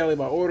Surviving R. Kelly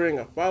by ordering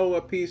a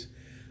follow-up piece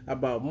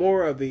about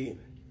more of the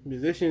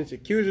musician's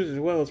accusers, as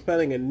well as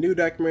planning a new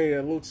documentary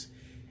that looks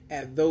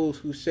at those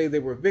who say they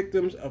were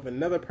victims of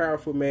another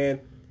powerful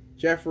man,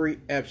 Jeffrey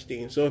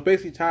Epstein. So it's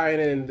basically tying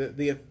in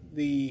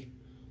the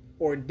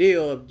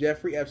ordeal of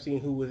Jeffrey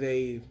Epstein, who was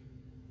a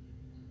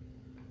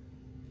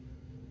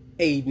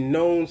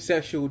known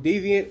sexual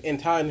deviant, and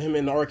tying him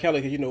into R. Kelly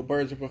because, you know,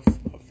 birds of a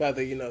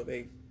feather, you know,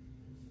 they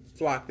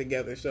flock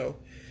together. So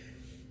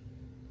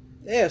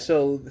yeah,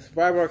 so the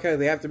Survivor R. Kelly,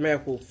 the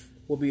aftermath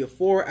will be a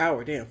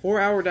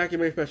 4-hour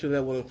documentary special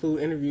that will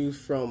include interviews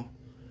from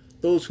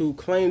those who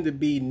claim to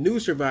be new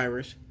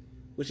survivors,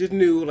 which is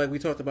new, like we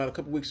talked about a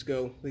couple weeks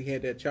ago. We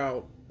had that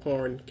child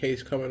porn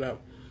case coming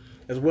up,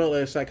 as well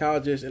as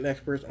psychologists and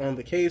experts on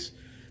the case.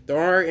 The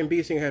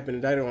R&B singer has been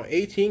indicted on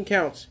 18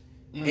 counts.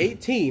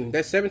 18.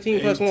 That's 17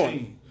 plus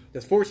 1.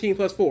 That's 14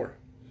 plus 4.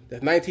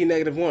 That's 19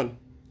 negative 1.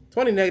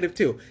 20 negative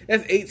 2.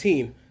 That's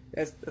 18.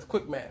 That's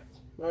quick math.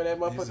 Remember that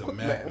motherfucker? He's a Quick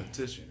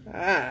mathematician. Not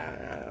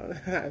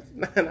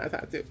how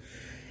to.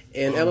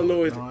 In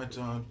Illinois, 9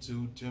 times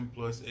 2, 10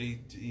 plus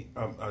 8,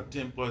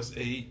 10 plus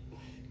 8,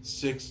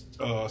 6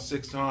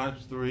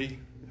 times 3,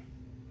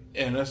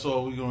 and that's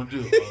all we're gonna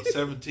do.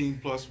 17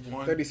 plus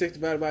 1. 36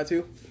 divided by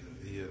 2.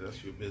 Yeah,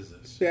 that's your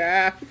business.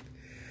 Yeah.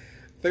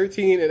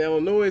 13 in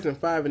Illinois and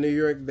 5 in New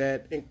York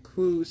that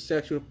includes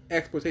sexual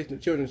exploitation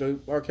of children. So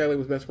R. Kelly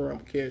was messing around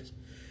with kids.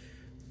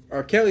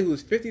 R. Kelly,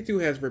 who's 52,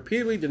 has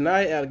repeatedly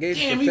denied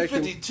allegations Damn, of he's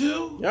sexual...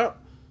 52? Yep.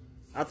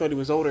 I thought he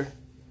was older.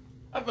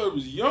 I thought he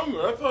was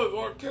younger. I thought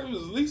R. Kelly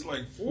was at least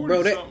like 40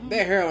 Bro, something.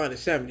 that hairline is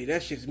 70.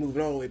 That shit's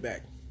moving all the way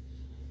back.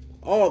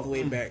 All the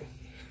way back.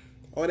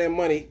 All that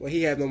money. Well,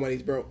 he has no money.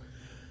 He's broke.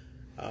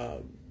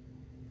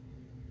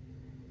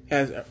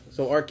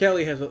 So R.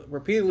 Kelly has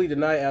repeatedly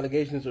denied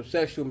allegations of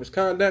sexual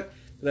misconduct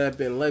that have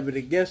been levied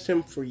against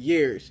him for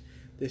years.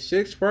 The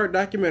 6-part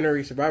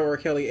documentary Survivor R.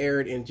 Kelly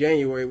aired in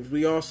January, which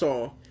we all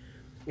saw.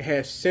 It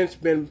has since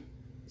been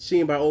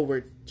seen by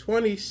over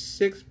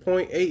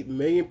 26.8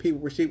 million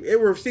people. It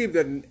received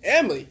an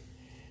Emmy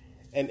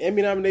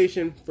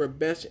nomination for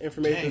Best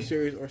Informational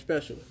Series or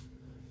Special.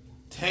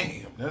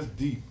 Damn, that's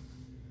deep.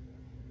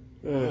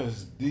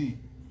 That's deep.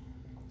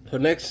 So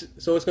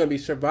it's going to be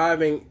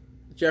Surviving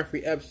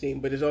Jeffrey Epstein,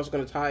 but it's also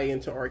going to tie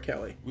into R.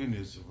 Kelly. We need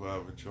to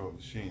survive with Charlie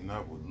Sheen.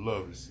 I would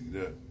love to see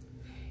that.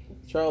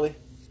 Charlie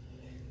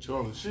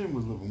Sheen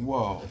was living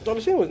wild. Charlie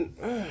Sheen was,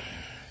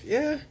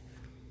 yeah.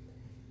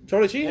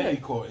 Charlie Sheen. And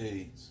he caught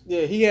AIDS.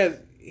 Yeah,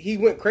 he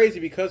went crazy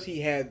because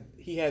he had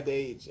the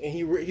AIDS, and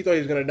he thought he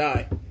was gonna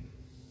die.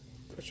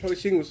 Charlie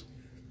Sheen was.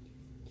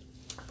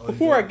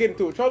 Before I get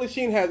into it, Charlie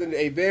Sheen has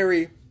a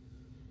very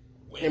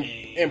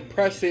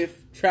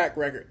impressive track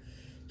record.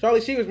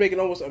 Charlie Sheen was making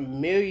almost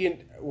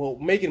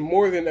making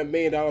more than $1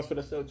 million for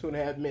the show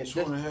 2.5 Men.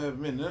 2.5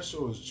 Men. That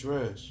show is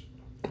trash.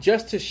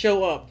 Just to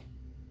show up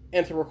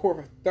and to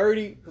record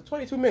for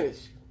 22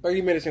 minutes,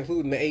 30 minutes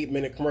including the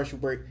 8-minute commercial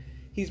break.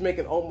 He was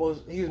making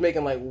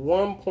like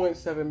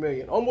 $1.7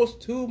 million,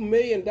 almost $2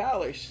 million.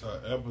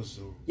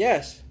 Episode.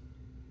 Yes,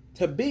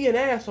 to be an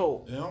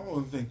asshole. And I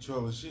don't think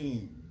Charlie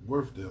Sheen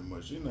worth that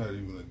much. He's not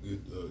even a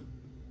good.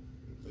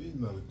 He's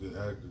not a good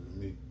actor to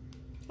me.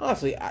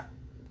 Honestly,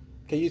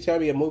 can you tell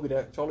me a movie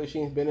that Charlie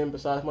Sheen's been in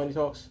besides Money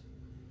Talks?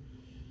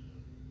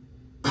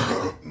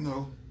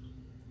 No.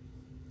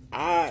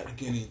 I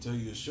can't even tell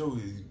you a show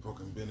he's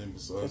fucking been in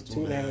besides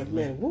 2.5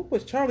 Men. What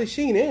was Charlie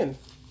Sheen in? I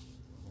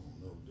don't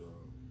know, dog.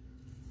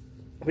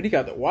 But he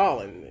got the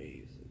wild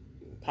in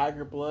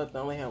Tiger Blood. I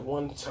only have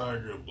one.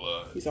 Tiger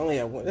Blood. He's only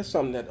had one. That's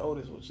something that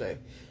Otis would say.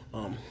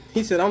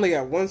 He said, I only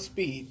got one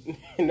speed,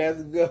 and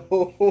that's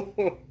go.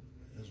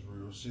 That's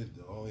real shit,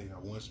 though. I only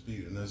got one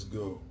speed, and that's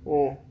go.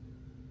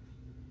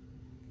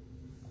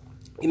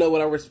 You know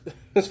what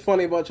what's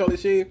funny about Charlie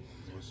Sheen?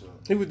 What's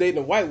up? He was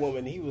dating a white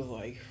woman. He was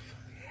like,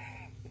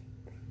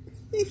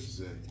 he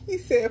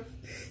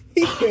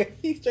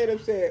straight up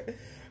said,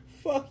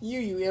 "Fuck you,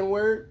 you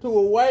N-word," to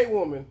a white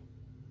woman.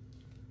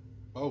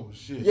 Oh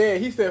shit! Yeah,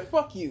 he said,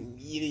 "Fuck you."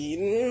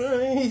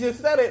 He just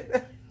said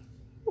it.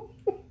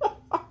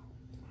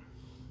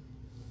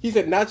 He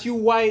said, "Not you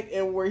white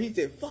N-word." He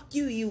said, "Fuck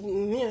you, you."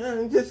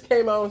 He just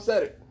came out and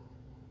said it.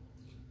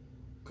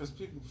 Because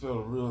people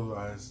fail to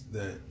realize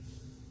that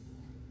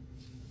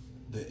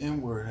the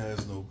N-word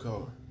has no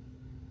color.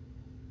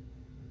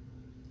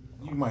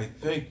 You might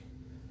think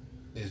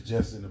it's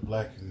just in the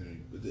black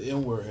community, but the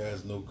N-word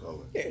has no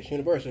color. Yeah, it's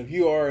universal. If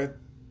you are,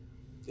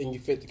 and you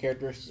fit the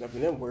characteristics of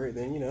an N-word,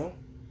 then, it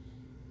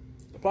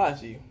applies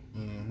to you.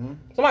 Mm-hmm.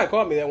 Somebody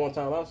called me that one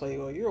time. I was like,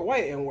 "Oh, you're a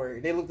white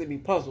N-word." They looked at me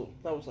puzzled.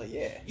 I was like,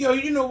 "Yeah." Yo,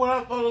 you know what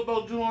I thought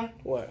about doing?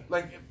 What?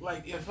 Like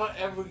if I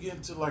ever get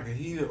into like a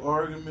heated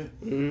argument,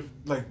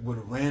 like with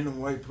a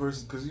random white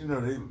person, because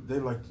they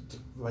like to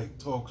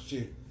talk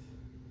shit.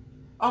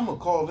 I'm gonna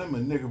call them a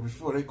nigger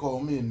before they call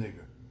me a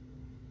nigger.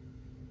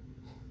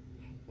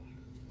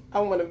 I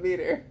want to be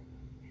there.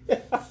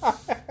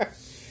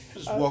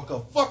 Just walk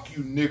up, "Fuck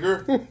you,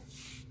 nigger."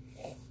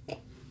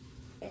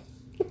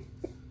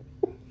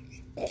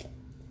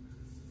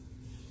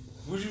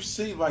 Would you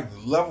see like the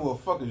level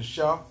of fucking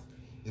shock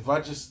if I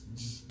just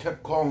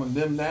kept calling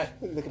them that?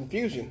 The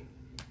confusion.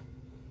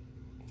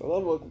 The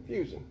level of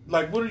confusion.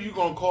 Like, what are you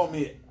gonna call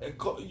me?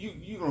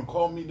 You gonna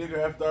call me nigger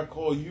after I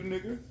call you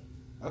nigger?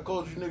 I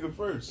called you nigger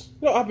first.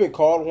 No, I've been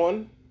called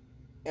one,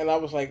 and I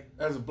was like,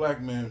 as a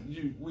black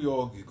man, we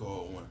all get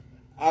called one.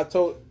 I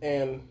told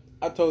them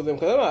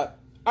because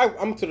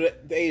I'm to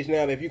the age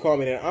now that if you call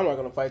me that, I'm not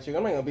gonna fight you.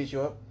 I'm not gonna beat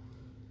you up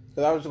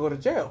because I was to go to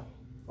jail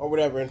or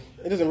whatever. And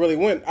it doesn't really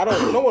win.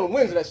 No one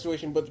wins in that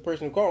situation, but the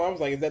person who called. I was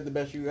like, "Is that the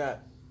best you got?"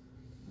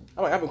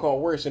 I'm like, "I've been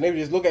called worse," and they would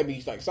just look at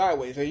me like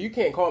sideways. So you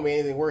can't call me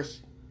anything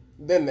worse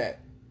than that.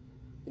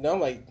 I'm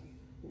like,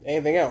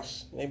 anything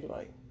else? And they'd be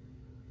like,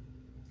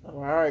 "I'm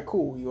like, all right,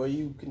 cool.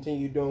 You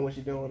continue doing what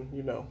you're doing,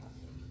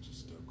 Just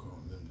stop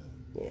calling them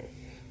that. Yeah.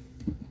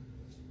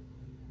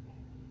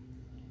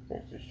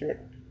 That's for sure.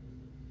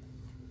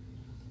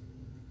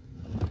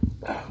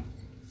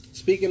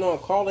 Speaking on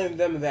calling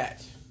them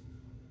that.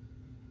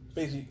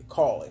 Basically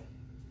calling.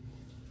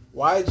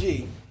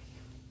 YG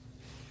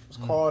was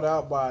called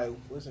out by,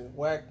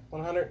 WAC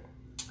 100?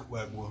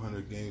 WAC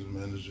 100 Games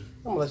Manager.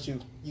 I'm going to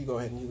let you go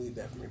ahead and you lead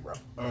that for me, bro.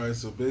 Alright,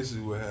 so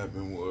basically what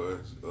happened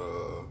was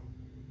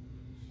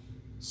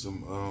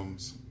some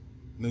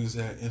niggas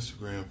had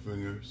Instagram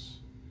fingers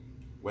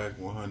Whack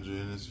 100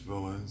 in his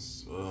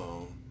feelings.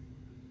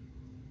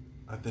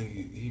 I think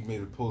he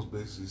made a post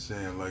basically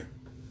saying, like,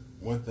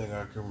 one thing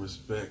I can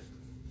respect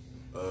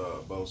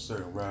about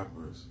certain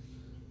rappers,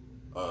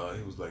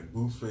 he was like,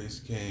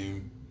 Blueface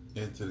came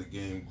into the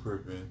game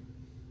crippin'.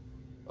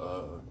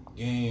 The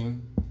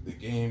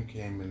game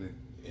came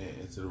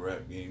into the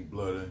rap game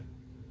blooding.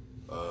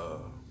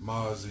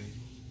 Mozzie,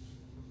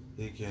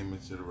 he came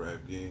into the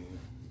rap game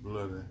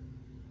blooding.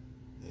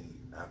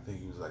 And I think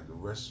he was like, the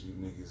rest of you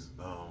niggas,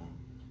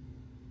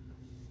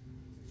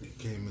 they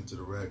came into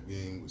the rap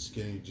game with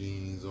skinny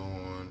jeans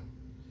on,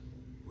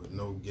 with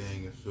no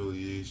gang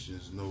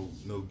affiliations,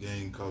 no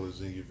gang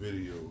colors in your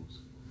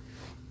videos.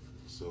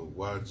 So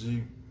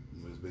YG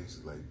was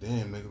basically like,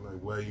 damn nigga, like,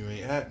 why you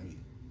ain't at me?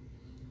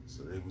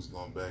 So they was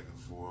going back and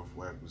forth.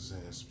 Wack was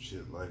saying some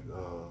shit like,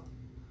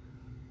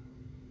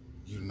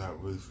 you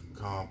not really from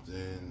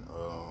Compton.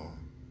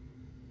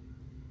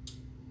 What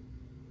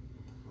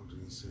the fuck did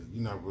he say?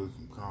 You not really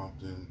from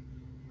Compton.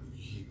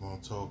 You keep on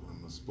talking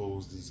and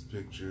expose these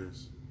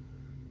pictures.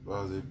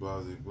 Blah, blah,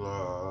 blah,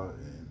 blah.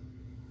 And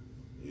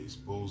he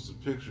exposed the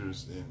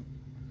pictures and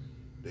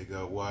they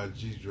got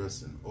YG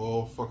dressed in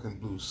all fucking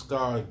blue,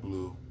 sky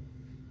blue,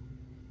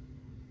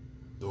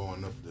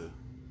 throwing up the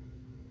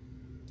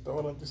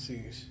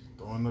seas.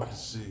 Throwing up the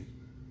sea.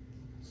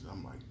 So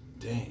I'm like,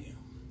 damn.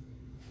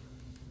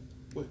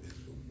 What is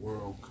the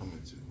world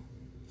coming to?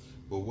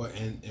 But what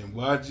in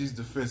YG's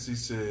defense, he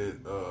said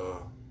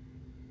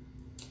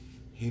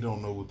he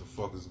don't know what the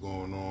fuck is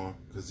going on,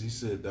 because he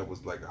said that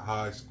was like a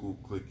high school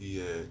clique he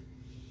had.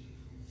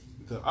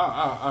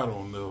 I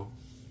don't know.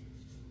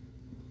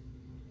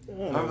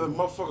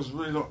 Motherfuckers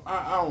really don't.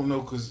 I don't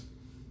know, because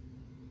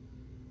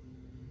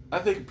I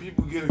think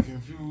people get it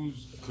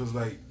confused, because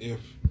like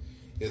if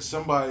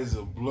somebody's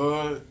a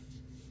blood,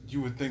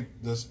 you would think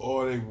that's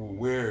all they will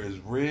wear is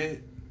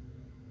red.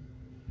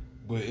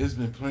 But it's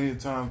been plenty of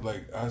times,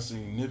 like, I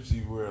seen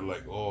Nipsey wear,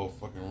 like, all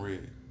fucking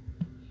red.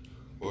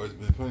 Or it's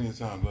been plenty of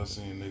times I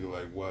seen a nigga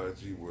like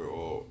YG wear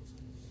all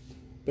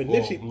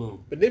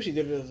blue. But Nipsey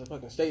did it as a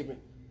fucking statement.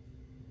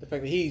 The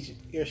fact that he's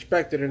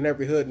respected in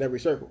every hood and every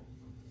circle.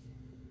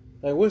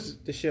 Like, what's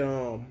the shit,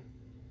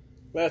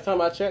 last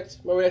time I checked,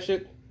 remember that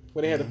shit?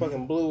 Where they had the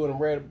fucking blue and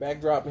red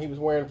backdrop and he was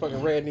wearing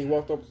fucking red and he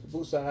walked up to the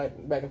blue side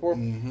and back and forth.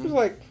 It was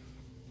like,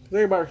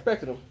 everybody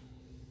respected him.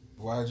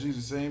 YG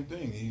the same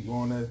thing. He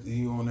on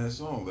that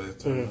song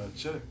last time I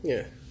checked. Yeah.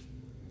 You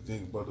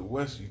think about the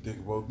West, you think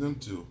about them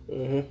too.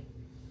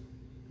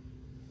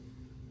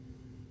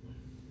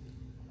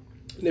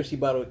 Nipsey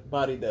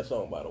bodied that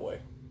song, by the way.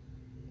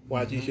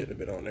 YG shouldn't have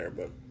been on there,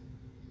 but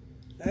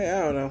hey, I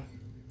don't know.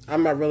 I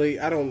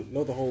don't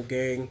know the whole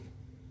gang.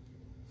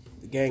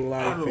 The gang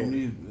life. I don't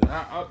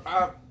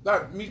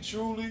either. Me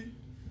truly,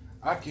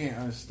 I can't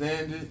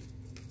understand it.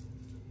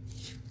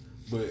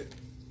 But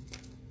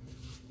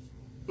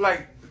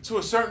like, to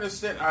a certain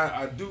extent,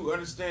 I do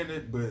understand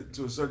it, but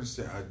to a certain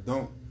extent, I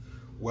don't.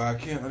 Where I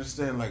can't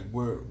understand, like,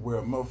 where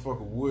a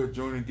motherfucker would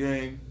join a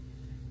gang,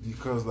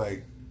 because,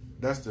 like,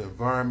 that's the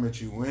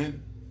environment you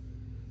in.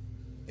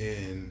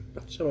 And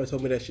somebody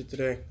told me that shit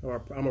today.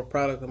 I'm a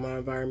product of my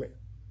environment.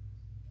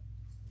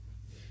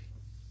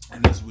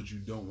 And that's what you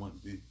don't want to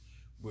be.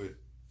 But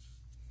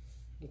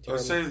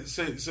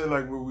say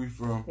like where we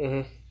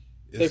from.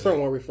 They from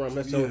where we from.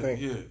 That's the whole thing.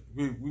 Yeah,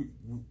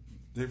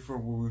 they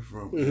from where we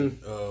from.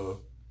 And,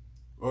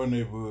 our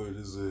neighborhood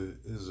is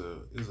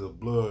a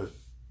blood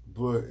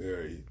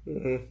area.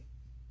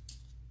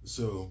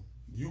 So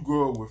you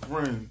grow up with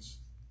friends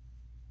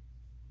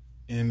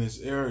in this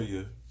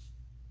area,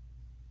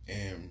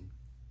 and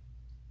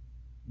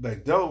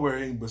like Delaware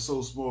ain't but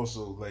so small.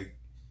 So like,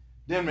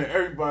 damn near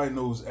everybody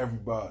knows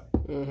everybody.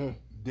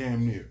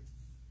 Damn near.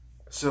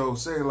 So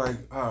say like,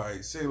 all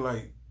right,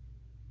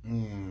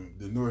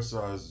 the north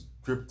side's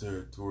Crip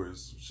territory,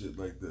 some shit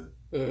like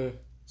that.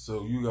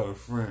 So you got a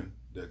friend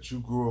that you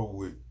grew up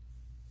with,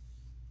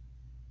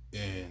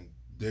 and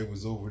they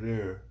was over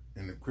there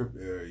in the Crip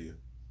area,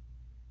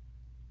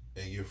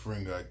 and your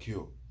friend got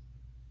killed.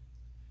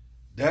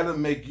 That'll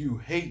make you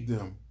hate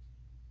them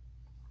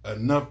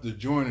enough to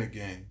join a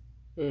gang.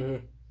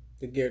 To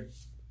get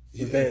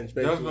revenge,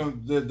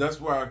 basically.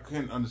 That's why I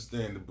couldn't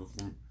understand it, but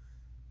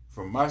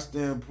from my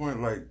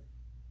standpoint, like,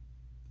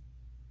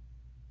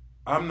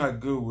 I'm not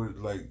good with,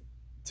 like,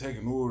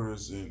 taking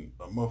orders and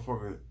a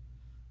motherfucker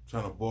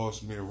trying to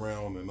boss me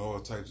around and all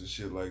types of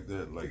shit like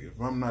that. Like, if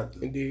I'm not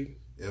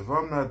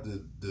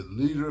the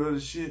leader of the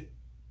shit,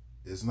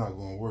 it's not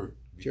gonna work,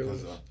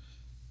 because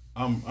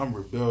I'm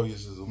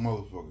rebellious as a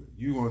motherfucker.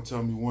 You gonna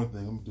tell me one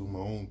thing, I'm gonna do my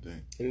own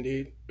thing.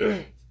 Indeed.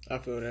 I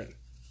feel that.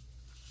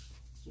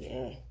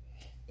 Yeah.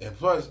 And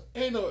plus,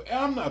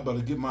 I'm not about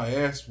to get my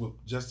ass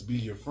whooped just to be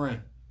your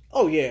friend.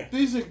 Oh, yeah.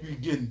 These niggas be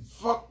getting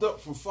fucked up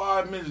for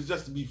 5 minutes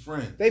just to be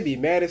friends. They be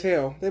mad as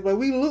hell. They be like,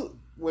 we lose.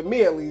 With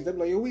me, at least. They be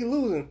like, yo, we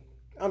losing.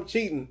 I'm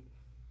cheating.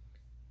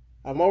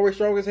 I'm always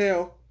strong as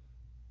hell.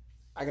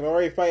 I can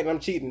already fight and I'm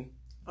cheating.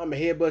 I'm a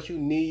headbutt you,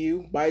 knee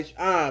you, bite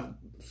you.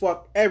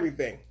 Fuck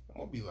everything.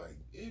 It'd be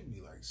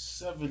like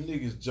 7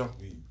 niggas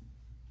jumping you.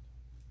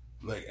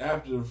 Like,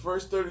 after the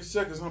first 30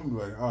 seconds, I'm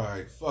like, all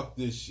right, fuck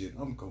this shit.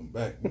 I'm coming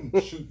back. I'm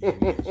gonna shoot you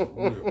niggas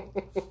for real.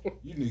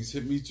 You niggas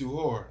hit me too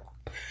hard.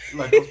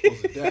 Like, I'm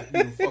supposed to dap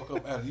you the fuck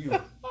up out of you.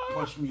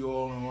 Punch me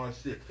all in my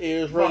shit.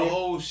 Ears My ringing.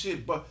 whole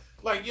shit. But,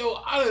 like,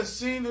 yo, I done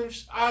seen them.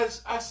 I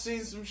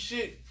seen some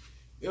shit.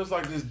 It was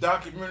like this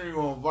documentary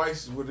on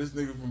Vice where this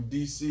nigga from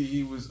DC,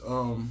 he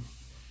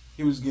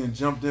was getting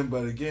jumped in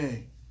by the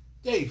gang.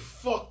 They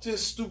fucked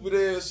his stupid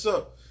ass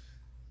up.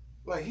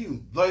 Like,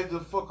 he lighted the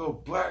fuck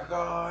up, black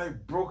eye,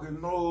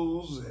 broken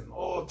nose, and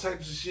all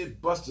types of shit,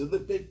 busted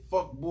lip. They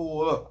fucked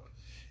bull up.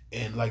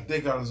 And, like,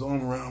 they got his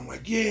arm around,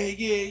 like, yeah,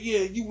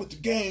 you with the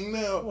gang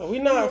now. Well, we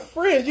not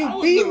friends. You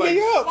I beat was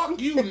me like, up.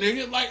 fuck you,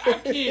 nigga. Like, I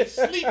can't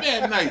sleep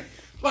at night.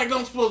 Like,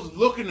 I'm supposed to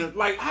look in the,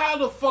 like, how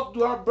the fuck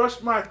do I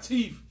brush my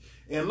teeth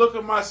and look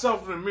at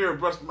myself in the mirror,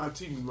 brush my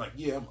teeth, and be like,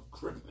 yeah, I'm a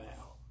crip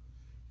now.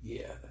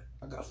 Yeah,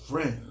 I got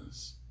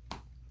friends.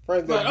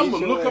 Friends that Like, I'm beat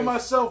gonna your look at ass.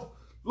 myself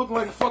looking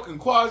like a fucking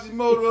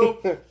Quasimodo.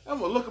 I'm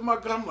gonna look at my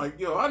gun. I'm like,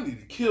 yo, I need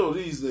to kill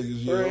these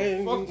niggas, yo.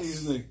 Friends. Fuck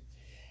these niggas.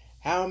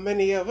 How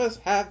many of us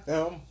have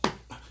them?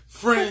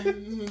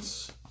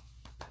 Friends.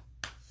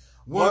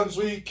 Ones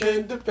we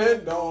can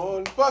depend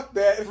on. Fuck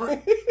that.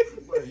 Like,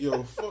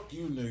 yo, fuck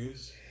you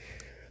niggas.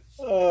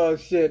 Oh,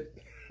 shit.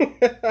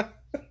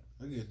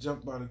 I get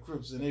jumped by the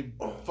Crips and they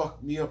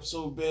fucked me up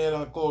so bad.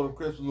 I call the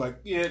Crips and like,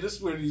 yeah, this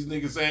is where these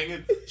niggas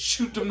hanging.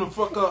 Shoot them the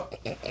fuck up.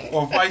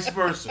 Or vice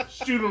versa.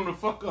 Shoot them the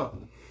fuck up.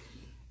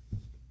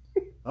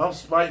 I'm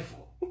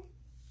spiteful.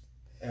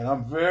 And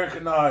I'm very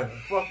conniving.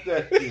 Fuck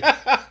that shit.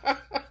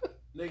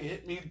 Nigga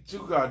hit me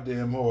too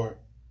goddamn hard.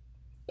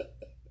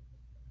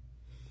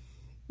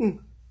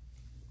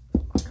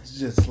 It's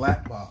just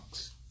slap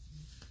box.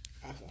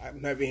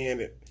 I'm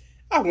heavy-handed.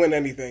 I win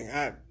anything,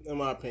 in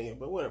my opinion,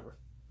 but whatever.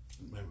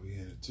 Maybe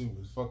in it too,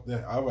 but fuck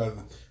that. I'd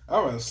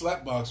rather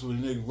slap box with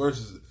a nigga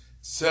versus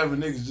 7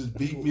 niggas just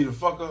beat me the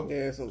fuck up.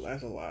 Yeah, that's a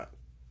lot.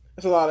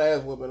 That's a lot of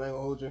ass whooping. I ain't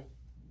gonna hold you.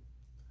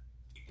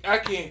 I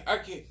can't.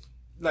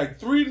 Like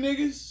 3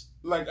 niggas.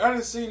 Like I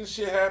done seen the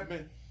shit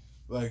happen.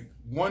 Like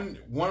one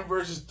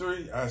versus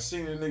 3. I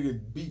seen a nigga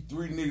beat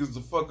 3 niggas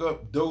the fuck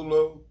up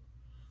dolo.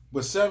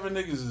 But 7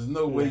 niggas is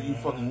no way you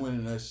fucking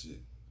winning that shit.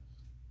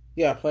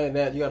 Yeah, playing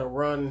that, you gotta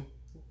run,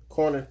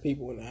 corner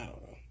people, and I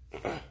don't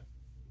know.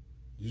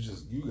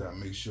 You gotta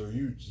make sure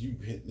you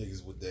hit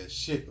niggas with that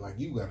shit. Like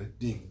you gotta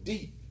dig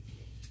deep.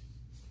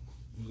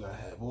 You gotta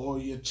have all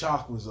your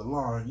chakras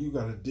aligned. You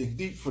gotta dig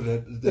deep for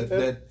that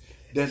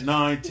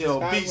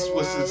 9-tailed beast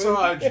what's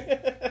inside you.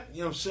 You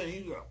know what I'm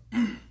saying?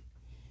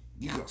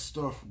 You got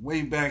stuff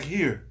way back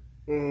here.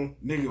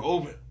 Mm-hmm. Nigga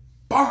open.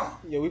 Bomb.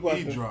 Yeah, we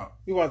watched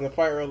dropped. the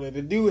fight earlier.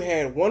 The dude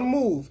had one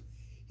move.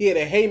 He had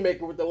a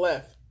haymaker with the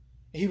left.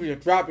 He was just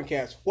dropping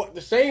cats. What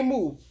the same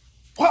move?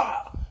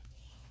 Wow.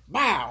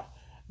 Bow.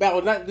 Bow,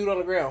 not the dude on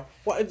the ground.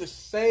 What? It's the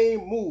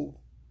same move.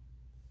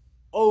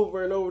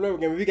 Over and over and over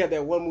again. We got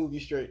that one move, you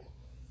straight.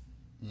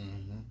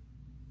 Mm-hmm.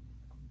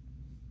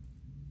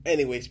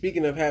 Anyway,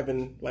 speaking of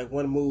having like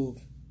one move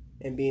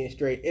and being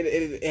straight,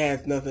 it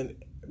has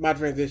nothing. My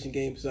transition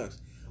game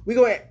sucks. We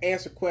gonna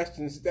answer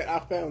questions that I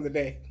found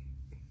today.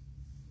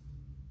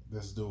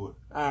 Let's do it.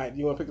 All right,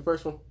 you want to pick the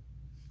first one?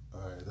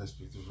 All right, let's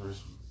pick the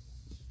first one.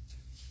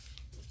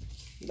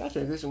 That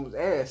transition was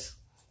ass.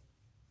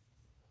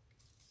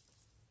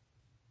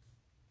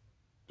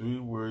 3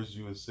 words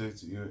you would say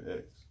to your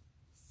ex.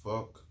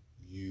 Fuck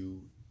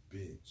you,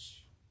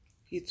 bitch.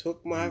 He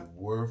took my You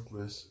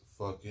worthless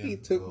fucking. He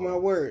took dog. my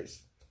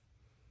words.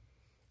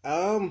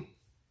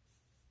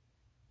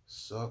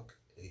 Suck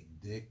a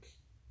dick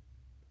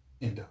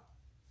and die.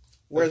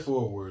 Where's That's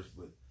 4 words,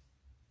 but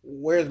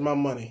Where's my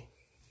money?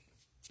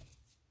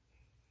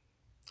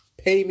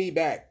 Pay me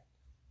back.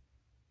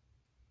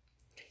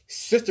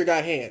 Sister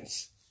got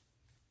hands.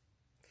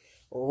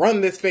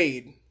 Run this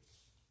fade.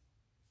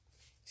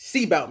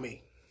 See about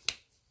me.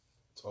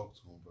 talk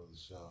to him, brother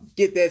Shaw.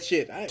 Get that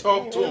shit.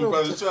 Talk to him,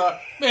 brother Shaw.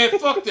 Man,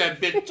 fuck that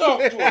bitch. Talk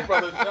to her,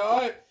 brother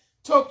Shaw.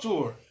 Talk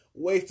to her.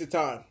 Waste of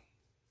time.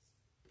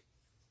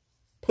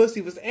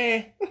 Pussy was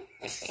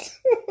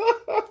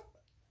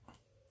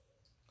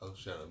Oh,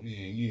 shut up.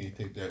 You ain't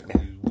take that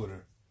when you was with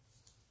her.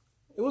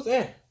 It was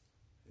It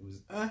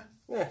was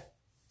Yeah.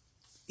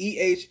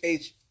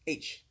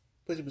 EHHH.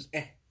 Pussy was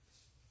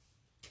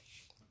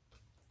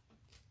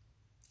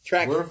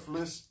Track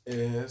worthless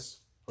ass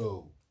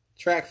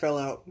Track fell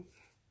out.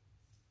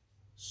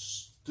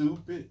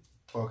 stupid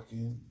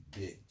fucking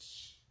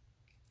bitch.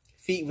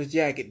 Feet was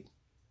jagged.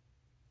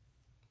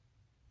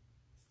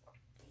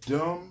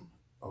 Dumb.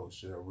 Oh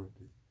shit, I ripped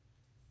it.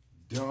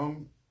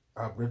 Dumb.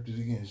 I ripped it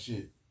again.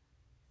 Shit.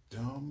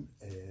 Dumb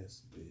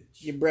ass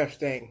bitch. Your breath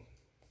stank.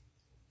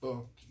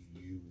 Fuck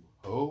you,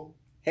 hoe.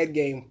 Head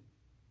game.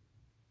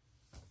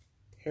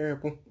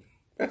 Terrible.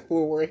 That's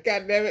 4 words.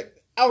 God damn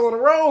it. I was on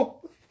a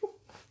roll.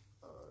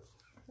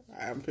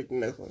 I'm picking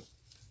this one.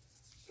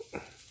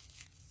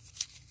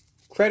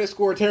 Credit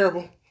score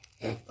terrible.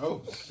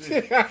 Oh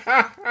shit.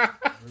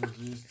 There's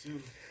this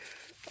too.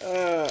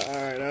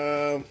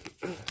 Alright.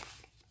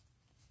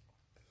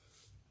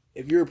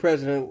 If you're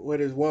president,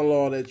 what is one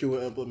law that you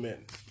will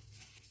implement?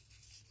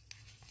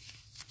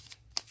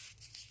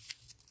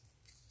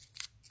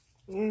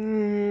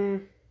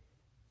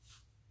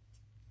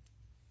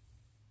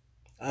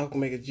 I can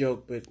make a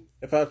joke, but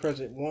if I was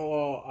president, one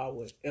law I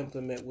would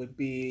implement would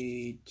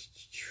be...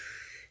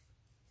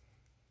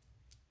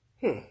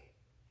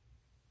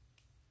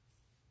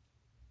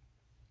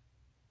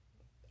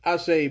 I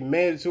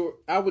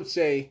would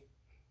say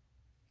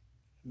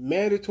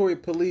mandatory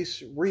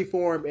police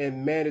reform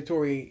and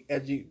mandatory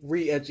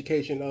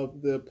re-education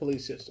of the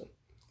police system.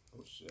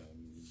 Oh shit, I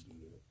need to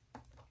do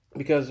that.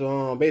 Because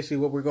basically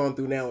what we're going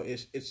through now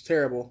is it's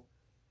terrible.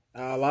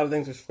 A lot of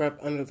things are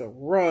swept under the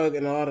rug,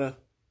 and a lot of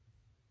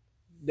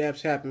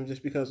deaths happen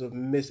just because of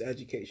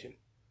miseducation.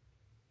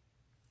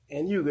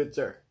 And you, good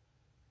sir.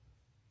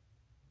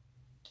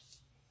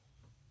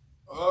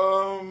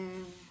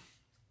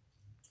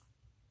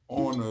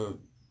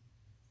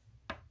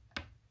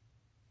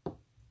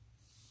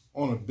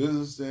 On a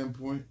business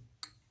standpoint,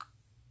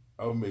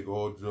 I would make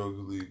all drugs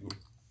illegal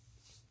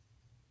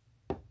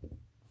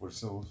for the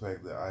simple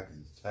fact that I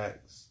can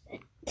tax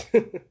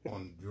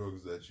on the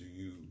drugs that you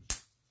use.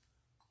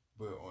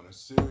 But on a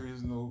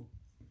serious note,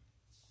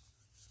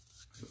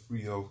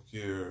 free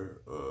healthcare,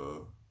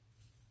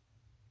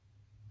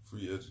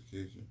 free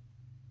education,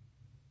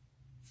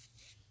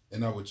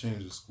 and I would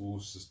change the school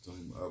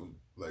system. I would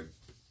like,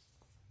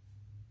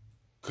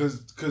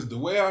 cause the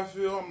way I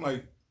feel, I'm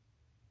like,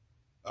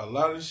 a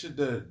lot of shit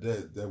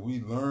that we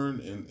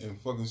learn in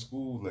fucking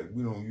school, like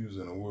we don't use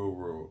in the real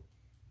world,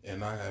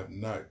 and I have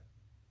not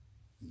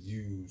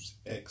used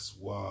X,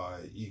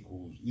 Y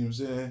equals. You know what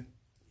I'm saying?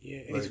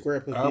 Yeah, A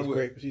squared plus B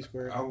squared plus C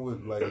squared. I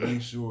would like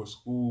make sure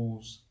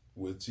schools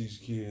would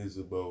teach kids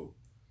about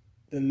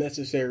the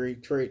necessary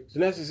traits, the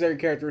necessary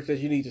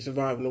characteristics you need to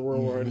survive in the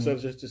real world, instead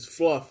of just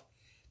fluff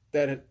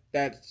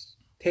that's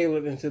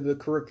tailored into the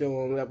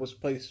curriculum that was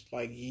placed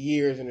like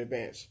years in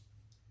advance.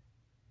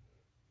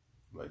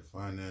 Like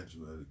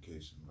financial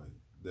education, like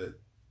that.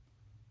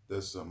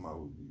 That's something I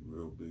would be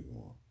real big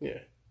on.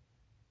 Yeah,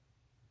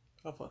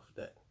 I'll fuck with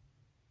that.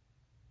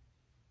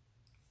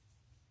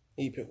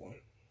 You pick one.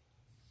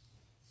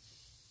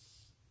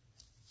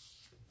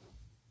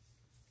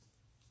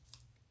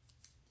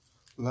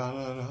 If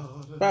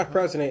I was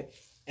president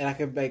and I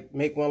could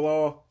make one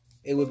law,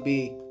 it would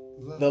be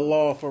the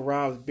law for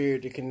Rob's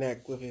beard to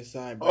connect with his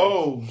sideburns.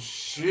 Oh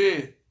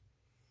shit!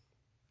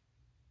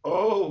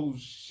 Oh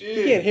shit!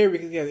 He can't hear me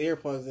because he has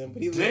earphones in,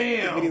 but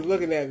he's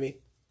looking at me.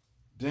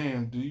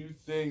 Damn, do you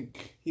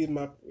think he's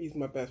my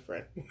best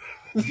friend?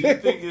 Do you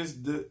think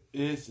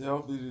it's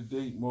healthy to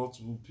date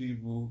multiple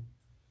people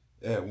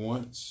at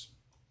once?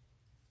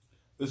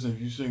 Listen,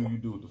 if you sing, you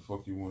do what the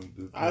fuck you want to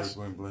do.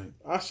 Point blank.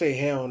 I say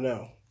hell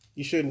no.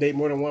 You shouldn't date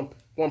more than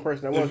one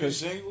person at once. If you're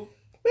single?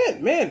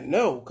 Man,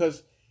 no,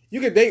 because you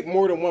could date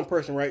more than one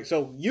person, right?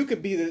 So you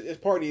could be this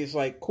party is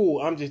like,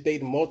 cool, I'm just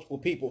dating multiple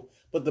people,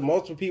 but the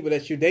multiple people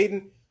that you're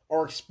dating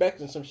are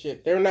expecting some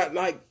shit. They're not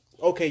like,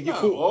 okay, you're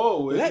cool.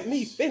 Always. Let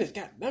me finish.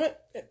 God damn it.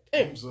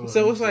 Damn.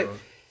 So it's like,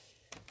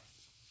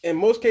 in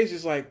most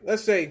cases, like,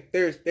 let's say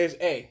there's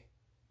A.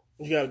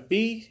 You got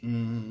B,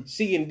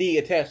 C, and D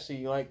attached to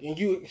you. Like, and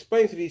you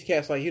explain to these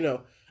cats, like,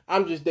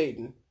 I'm just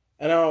dating,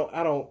 and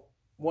I don't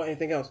want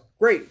anything else.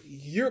 Great,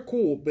 you're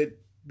cool, but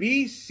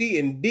B, C,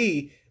 and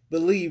D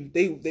believe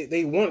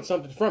they want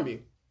something from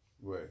you.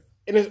 Right.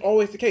 And it's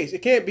always the case.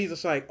 It can't be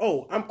just like,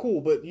 oh, I'm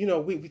cool, but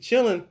we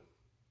chilling,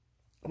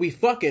 we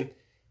fucking,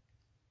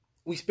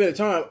 we spend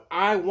time.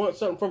 I want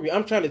something from you.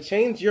 I'm trying to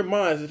change your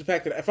minds to the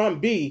fact that if I'm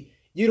B,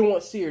 you don't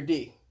want C or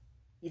D.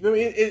 You feel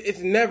me? It's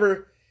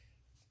never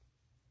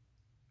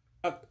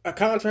a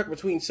contract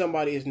between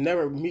somebody is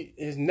never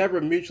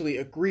mutually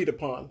agreed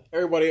upon.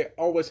 Everybody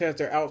always has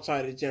their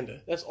outside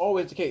agenda. That's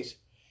always the case.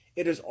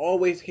 It is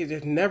always the case.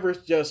 It's never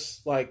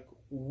just like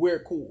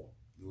we're cool.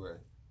 Right.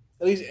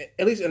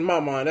 At least in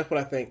my mind, that's what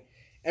I think.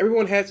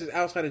 Everyone has his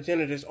outside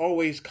agenda. There's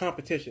always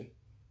competition.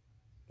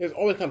 There's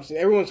always competition.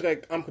 Everyone's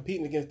like, I'm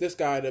competing against this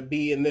guy to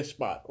be in this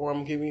spot, or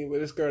I'm competing with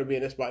this girl to be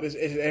in this spot.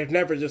 It's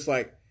never just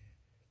like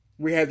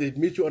we have this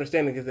mutual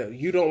understanding that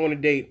you don't want to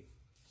date,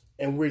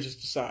 and we're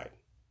just decide.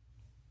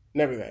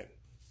 Never that.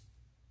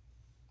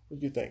 What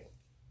do you think?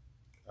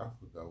 I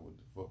forgot what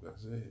the fuck I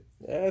said.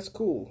 Yeah, that's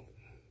cool.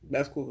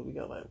 That's cool because we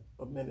got like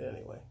a minute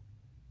anyway.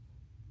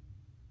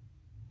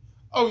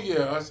 Oh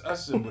yeah, I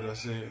said what I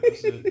said. I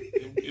said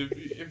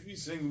if you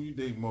single, you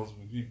date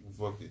multiple people,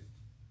 fuck it.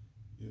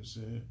 You know what I'm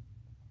saying?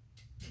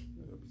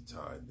 You'll be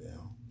tied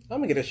down. I'm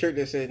gonna get a shirt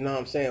that says "No,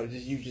 I'm saying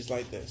just you just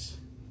like this."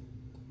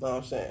 No,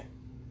 I'm saying.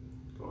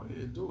 Go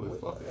ahead, do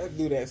it. Fuck it. Let's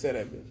do that. Say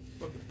that, bitch.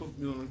 Fucking put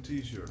me on a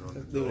t-shirt.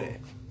 Let's do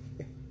that.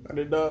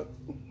 Underdog.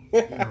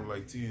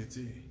 Like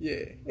TNT.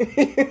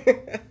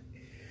 Yeah.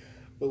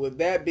 But with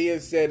that being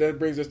said, that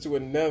brings us to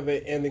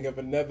another ending of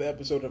another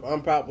episode of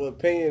Unpopular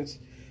Opinions.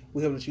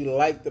 We hope that you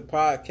like the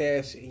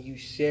podcast and you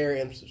share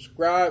and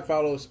subscribe.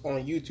 Follow us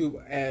on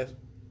YouTube as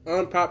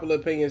Unpopular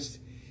Opinions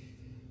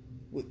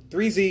with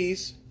 3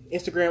 Z's.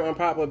 Instagram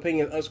Unpopular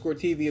Opinion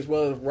 _TV, as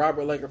well as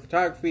Robert Laker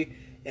Photography.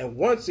 And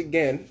once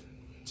again,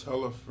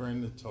 Tell a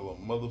friend to tell a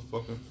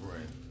motherfucking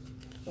friend.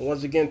 And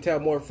once again, tell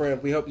more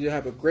friends. We hope you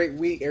have a great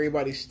week.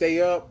 Everybody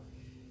stay up,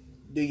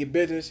 do your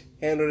business,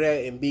 handle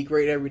that, and be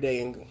great every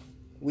day. And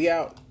we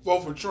out.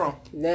 Vote for Trump.